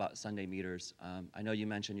a point about Sunday meters. I know you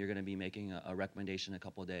mentioned you're going to be making a recommendation in a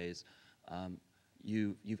couple of days.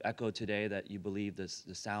 You've echoed today that you believe the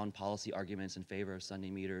sound policy arguments in favor of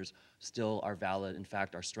Sunday meters still are valid, in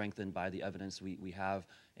fact are strengthened by the evidence we have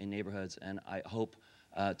in neighborhoods, and I hope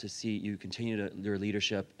to see you continue your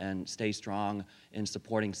leadership and stay strong in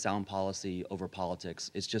supporting sound policy over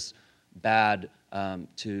politics. It's just bad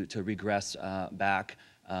to regress back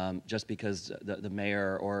just because the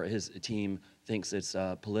mayor or his team thinks it's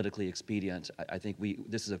politically expedient. I think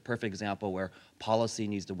this is a perfect example where policy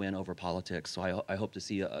needs to win over politics. So I hope to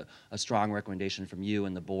see a strong recommendation from you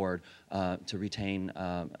and the board to retain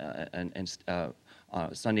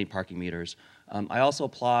Sunday parking meters. I also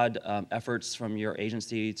applaud efforts from your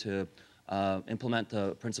agency to implement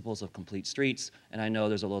the principles of complete streets, and I know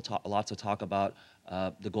there's lots of talk about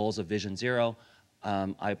the goals of Vision Zero.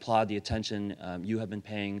 I applaud the attention you have been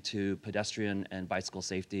paying to pedestrian and bicycle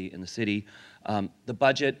safety in the city. The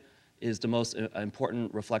budget is the most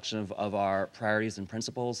important reflection of our priorities and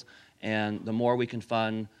principles, and the more we can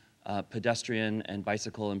fund pedestrian and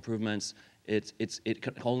bicycle improvements, it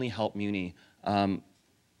can only help Muni. I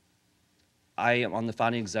am on the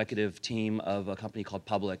founding executive team of a company called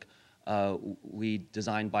Public. We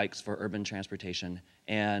design bikes for urban transportation,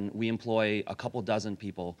 and we employ a couple dozen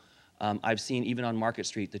people. I've seen, even on Market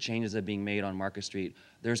Street, the changes that are being made on Market Street.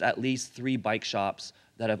 There's at least 3 bike shops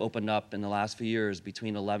that have opened up in the last few years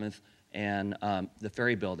between 11th and the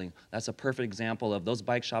Ferry Building. That's a perfect example of those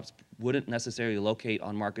bike shops wouldn't necessarily locate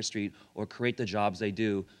on Market Street or create the jobs they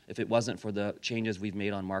do if it wasn't for the changes we've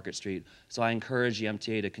made on Market Street. So I encourage the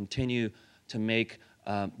MTA to continue to make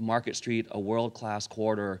Market Street a world-class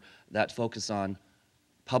corridor that focuses on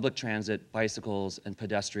public transit, bicycles, and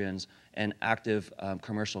pedestrians, and active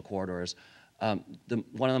commercial corridors. One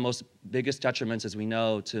of the most biggest detriments, as we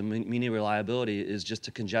know, to Muni reliability is just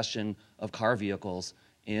the congestion of car vehicles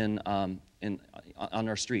on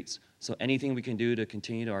our streets. So anything we can do to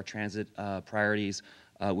continue to our transit priorities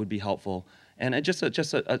would be helpful. And just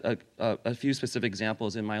a few specific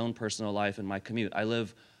examples in my own personal life and my commute. I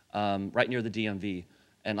live right near the DMV,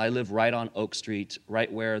 and I live right on Oak Street,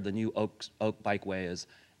 right where the new Oak Bikeway is.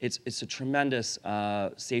 It's a tremendous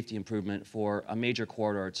safety improvement for a major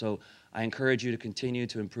corridor. So I encourage you to continue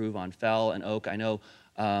to improve on Fell and Oak. I know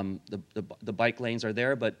the bike lanes are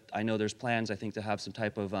there, but I know there's plans, I think, to have some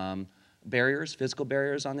type of barriers, physical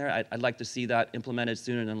barriers on there. I'd like to see that implemented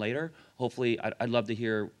sooner than later. Hopefully, I'd love to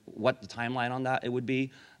hear what the timeline on that it would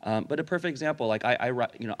be. But a perfect example, like I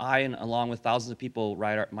and along with thousands of people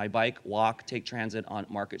ride my bike, walk, take transit on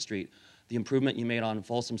Market Street. The improvement you made on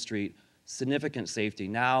Folsom Street, significant safety.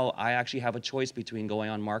 Now I actually have a choice between going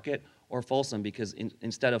on Market or Folsom, because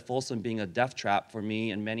instead of Folsom being a death trap for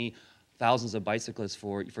me and many thousands of bicyclists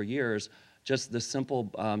for years, just the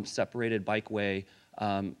simple separated bikeway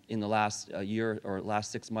in the last year or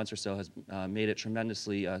last 6 months or so has made it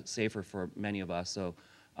tremendously safer for many of us. So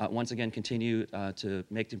once again, continue to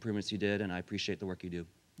make the improvements you did, and I appreciate the work you do.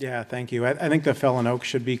 Yeah, thank you. I think the Felon Oak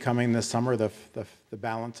should be coming this summer, the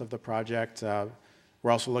balance of the project.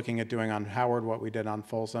 We're also looking at doing on Howard what we did on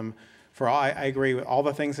Folsom. I agree with all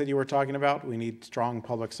the things that you were talking about. We need strong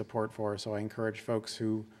public support for, so I encourage folks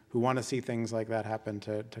who want to see things like that happen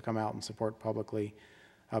to come out and support publicly.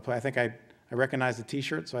 I think I recognize the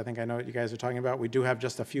T-shirt, so I think I know what you guys are talking about. We do have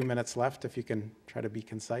just a few minutes left if you can try to be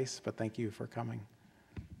concise, but thank you for coming.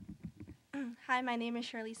 Hi, my name is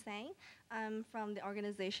Shirley Sang. I'm from the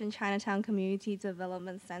organization Chinatown Community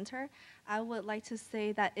Development Center. I would like to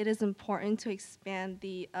say that it is important to expand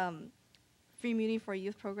the Free Muni for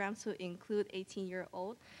Youth program to include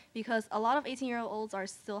 18-year-old, because a lot of 18-year-olds are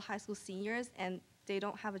still high school seniors and they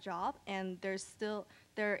don't have a job, and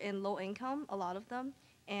they're in low income, a lot of them,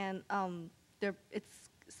 and it's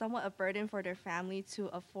somewhat a burden for their family to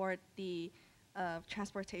afford the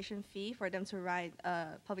transportation fee for them to ride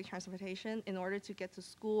public transportation in order to get to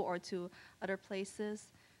school or to other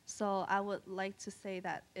places. So I would like to say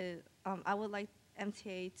that I would like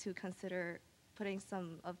MTA to consider putting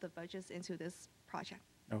some of the budgets into this project.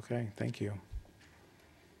 Okay, thank you.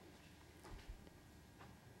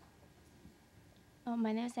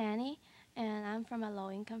 My name is Annie, and I'm from a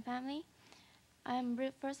low-income family.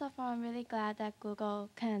 First of all, I'm really glad that Google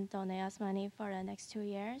can donate us money for the next 2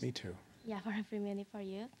 years. Me too. Yeah, for Free Muni for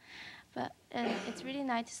Youth. But it's really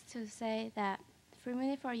nice to say that Free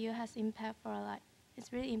Muni for Youth has impact for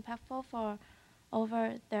it's really impactful for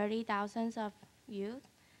over 30,000 of youth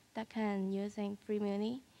that can using Free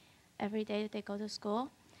Muni every day they go to school.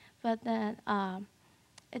 But then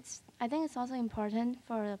I think it's also important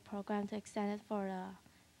for the program to extend it for the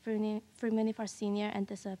Free Muni for senior and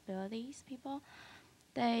disabilities people.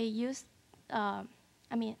 They use,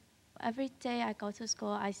 every day I go to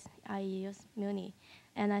school, I use Muni,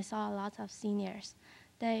 and I saw a lot of seniors.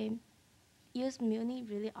 They use Muni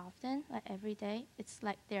really often, like every day. It's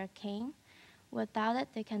like their cane. Without it,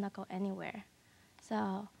 they cannot go anywhere.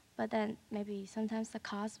 So, but then maybe sometimes the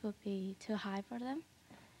cost would be too high for them.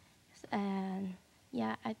 And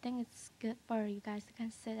yeah, I think it's good for you guys to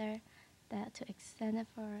consider that, to extend it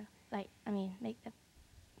for, make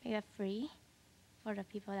it free for the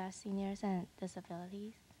people that are seniors and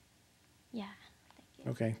disabilities. Yeah, thank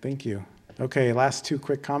you. Okay, thank you. Okay, last two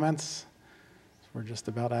quick comments. We're just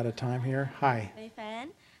about out of time here. Hi. Hey,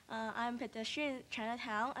 Fan. I'm pedestrian in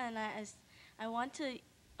Chinatown, and I want to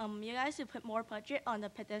you guys to put more budget on the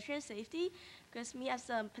pedestrian safety, because me as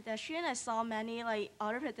a pedestrian, I saw many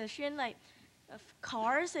other pedestrian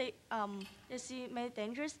cars. They see many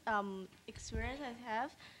dangerous experience I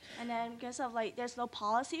have, and then because of there's no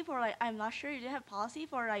policy for I'm not sure you didn't have policy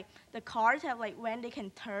for the cars have when they can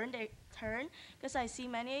turn, they turn, because I see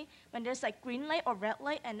many when there's green light or red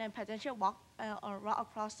light, and then pedestrian walk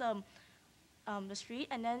across the street,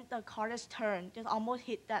 and then the car just turned, just almost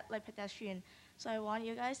hit that pedestrian. So I want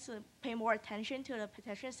you guys to pay more attention to the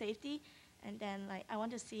pedestrian safety, and then I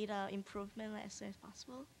want to see the improvement as soon as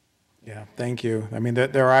possible. Yeah, thank you. I mean,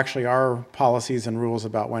 there actually are policies and rules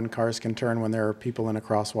about when cars can turn when there are people in a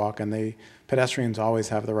crosswalk, and pedestrians always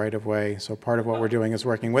have the right of way. So part of what we're doing is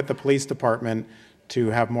working with the police department to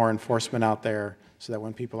have more enforcement out there so that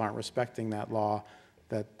when people aren't respecting that law,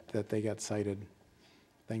 that they get cited.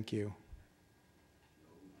 Thank you.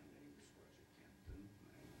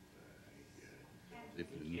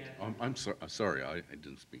 I'm sorry, I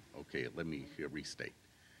didn't speak. Okay, let me restate.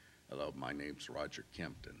 Hello, my name's Roger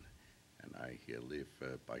Kempton, and I live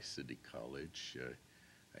by City College.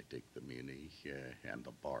 I take the Muni and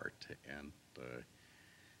the BART, and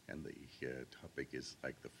the topic is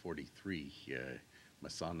the 43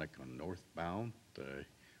 Masonic on northbound.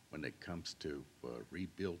 When it comes to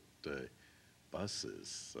rebuilt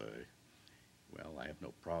buses, well, I have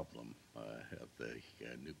no problem. The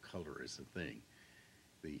new color is a thing.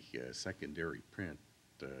 The secondary print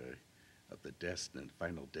of the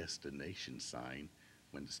final destination sign,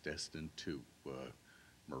 when it's destined to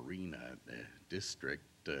Marina District,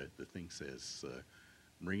 the thing says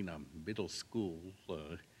Marina Middle School.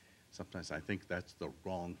 Sometimes I think that's the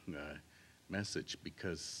wrong message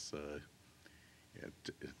because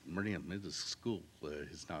Marina Middle School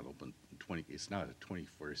is not open 20. It's not a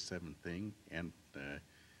 24/7 thing, and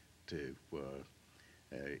to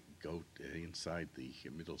go inside the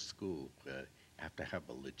middle school, have to have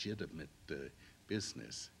a legitimate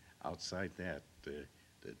business. Outside that, the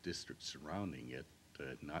district surrounding it,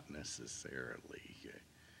 not necessarily.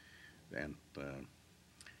 And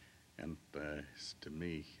to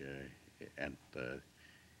me,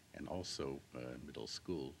 and also middle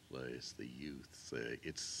school is the youth.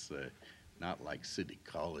 It's not like City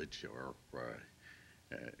College or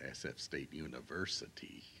SF State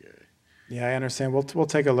University. Yeah, I understand. We'll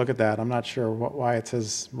take a look at that. I'm not sure why it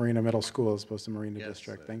says Marina Middle School as opposed to Marina Yes,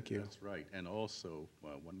 District. Thank you. That's right. And also,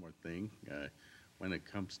 one more thing, when it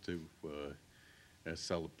comes to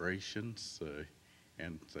celebrations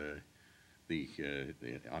and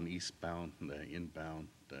on eastbound, inbound,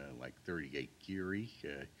 like 38 Geary,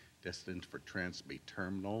 destined for Transbay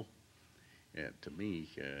Terminal, to me,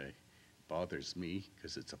 bothers me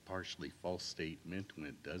because it's a partially false statement when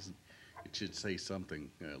it doesn't. It should say something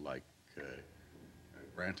like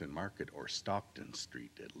Granton Market or Stockton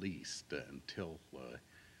Street at least until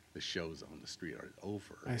the shows on the street are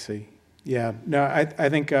over. I see. Yeah, no, I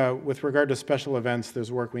think with regard to special events,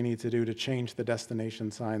 there's work we need to do to change the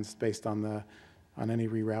destination signs based on any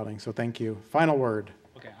rerouting. So thank you. Final word.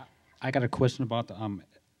 Okay, I got a question about the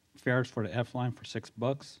fares for the F line for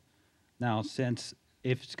 $6. Now, since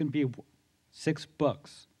if it's going to be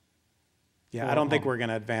 $6. Yeah, I don't think we're going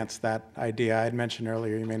to advance that idea. I had mentioned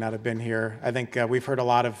earlier, you may not have been here. I think we've heard a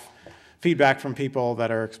lot of feedback from people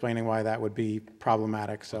that are explaining why that would be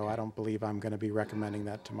problematic, so I don't believe I'm going to be recommending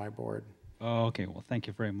that to my board. Oh, okay, well, thank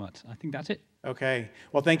you very much. I think that's it. Okay,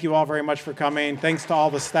 well, thank you all very much for coming. Thanks to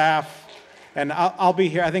all the staff. And I'll be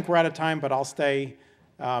here. I think we're out of time, but I'll stay.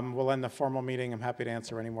 We'll end the formal meeting. I'm happy to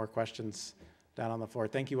answer any more questions down on the floor.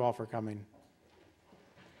 Thank you all for coming.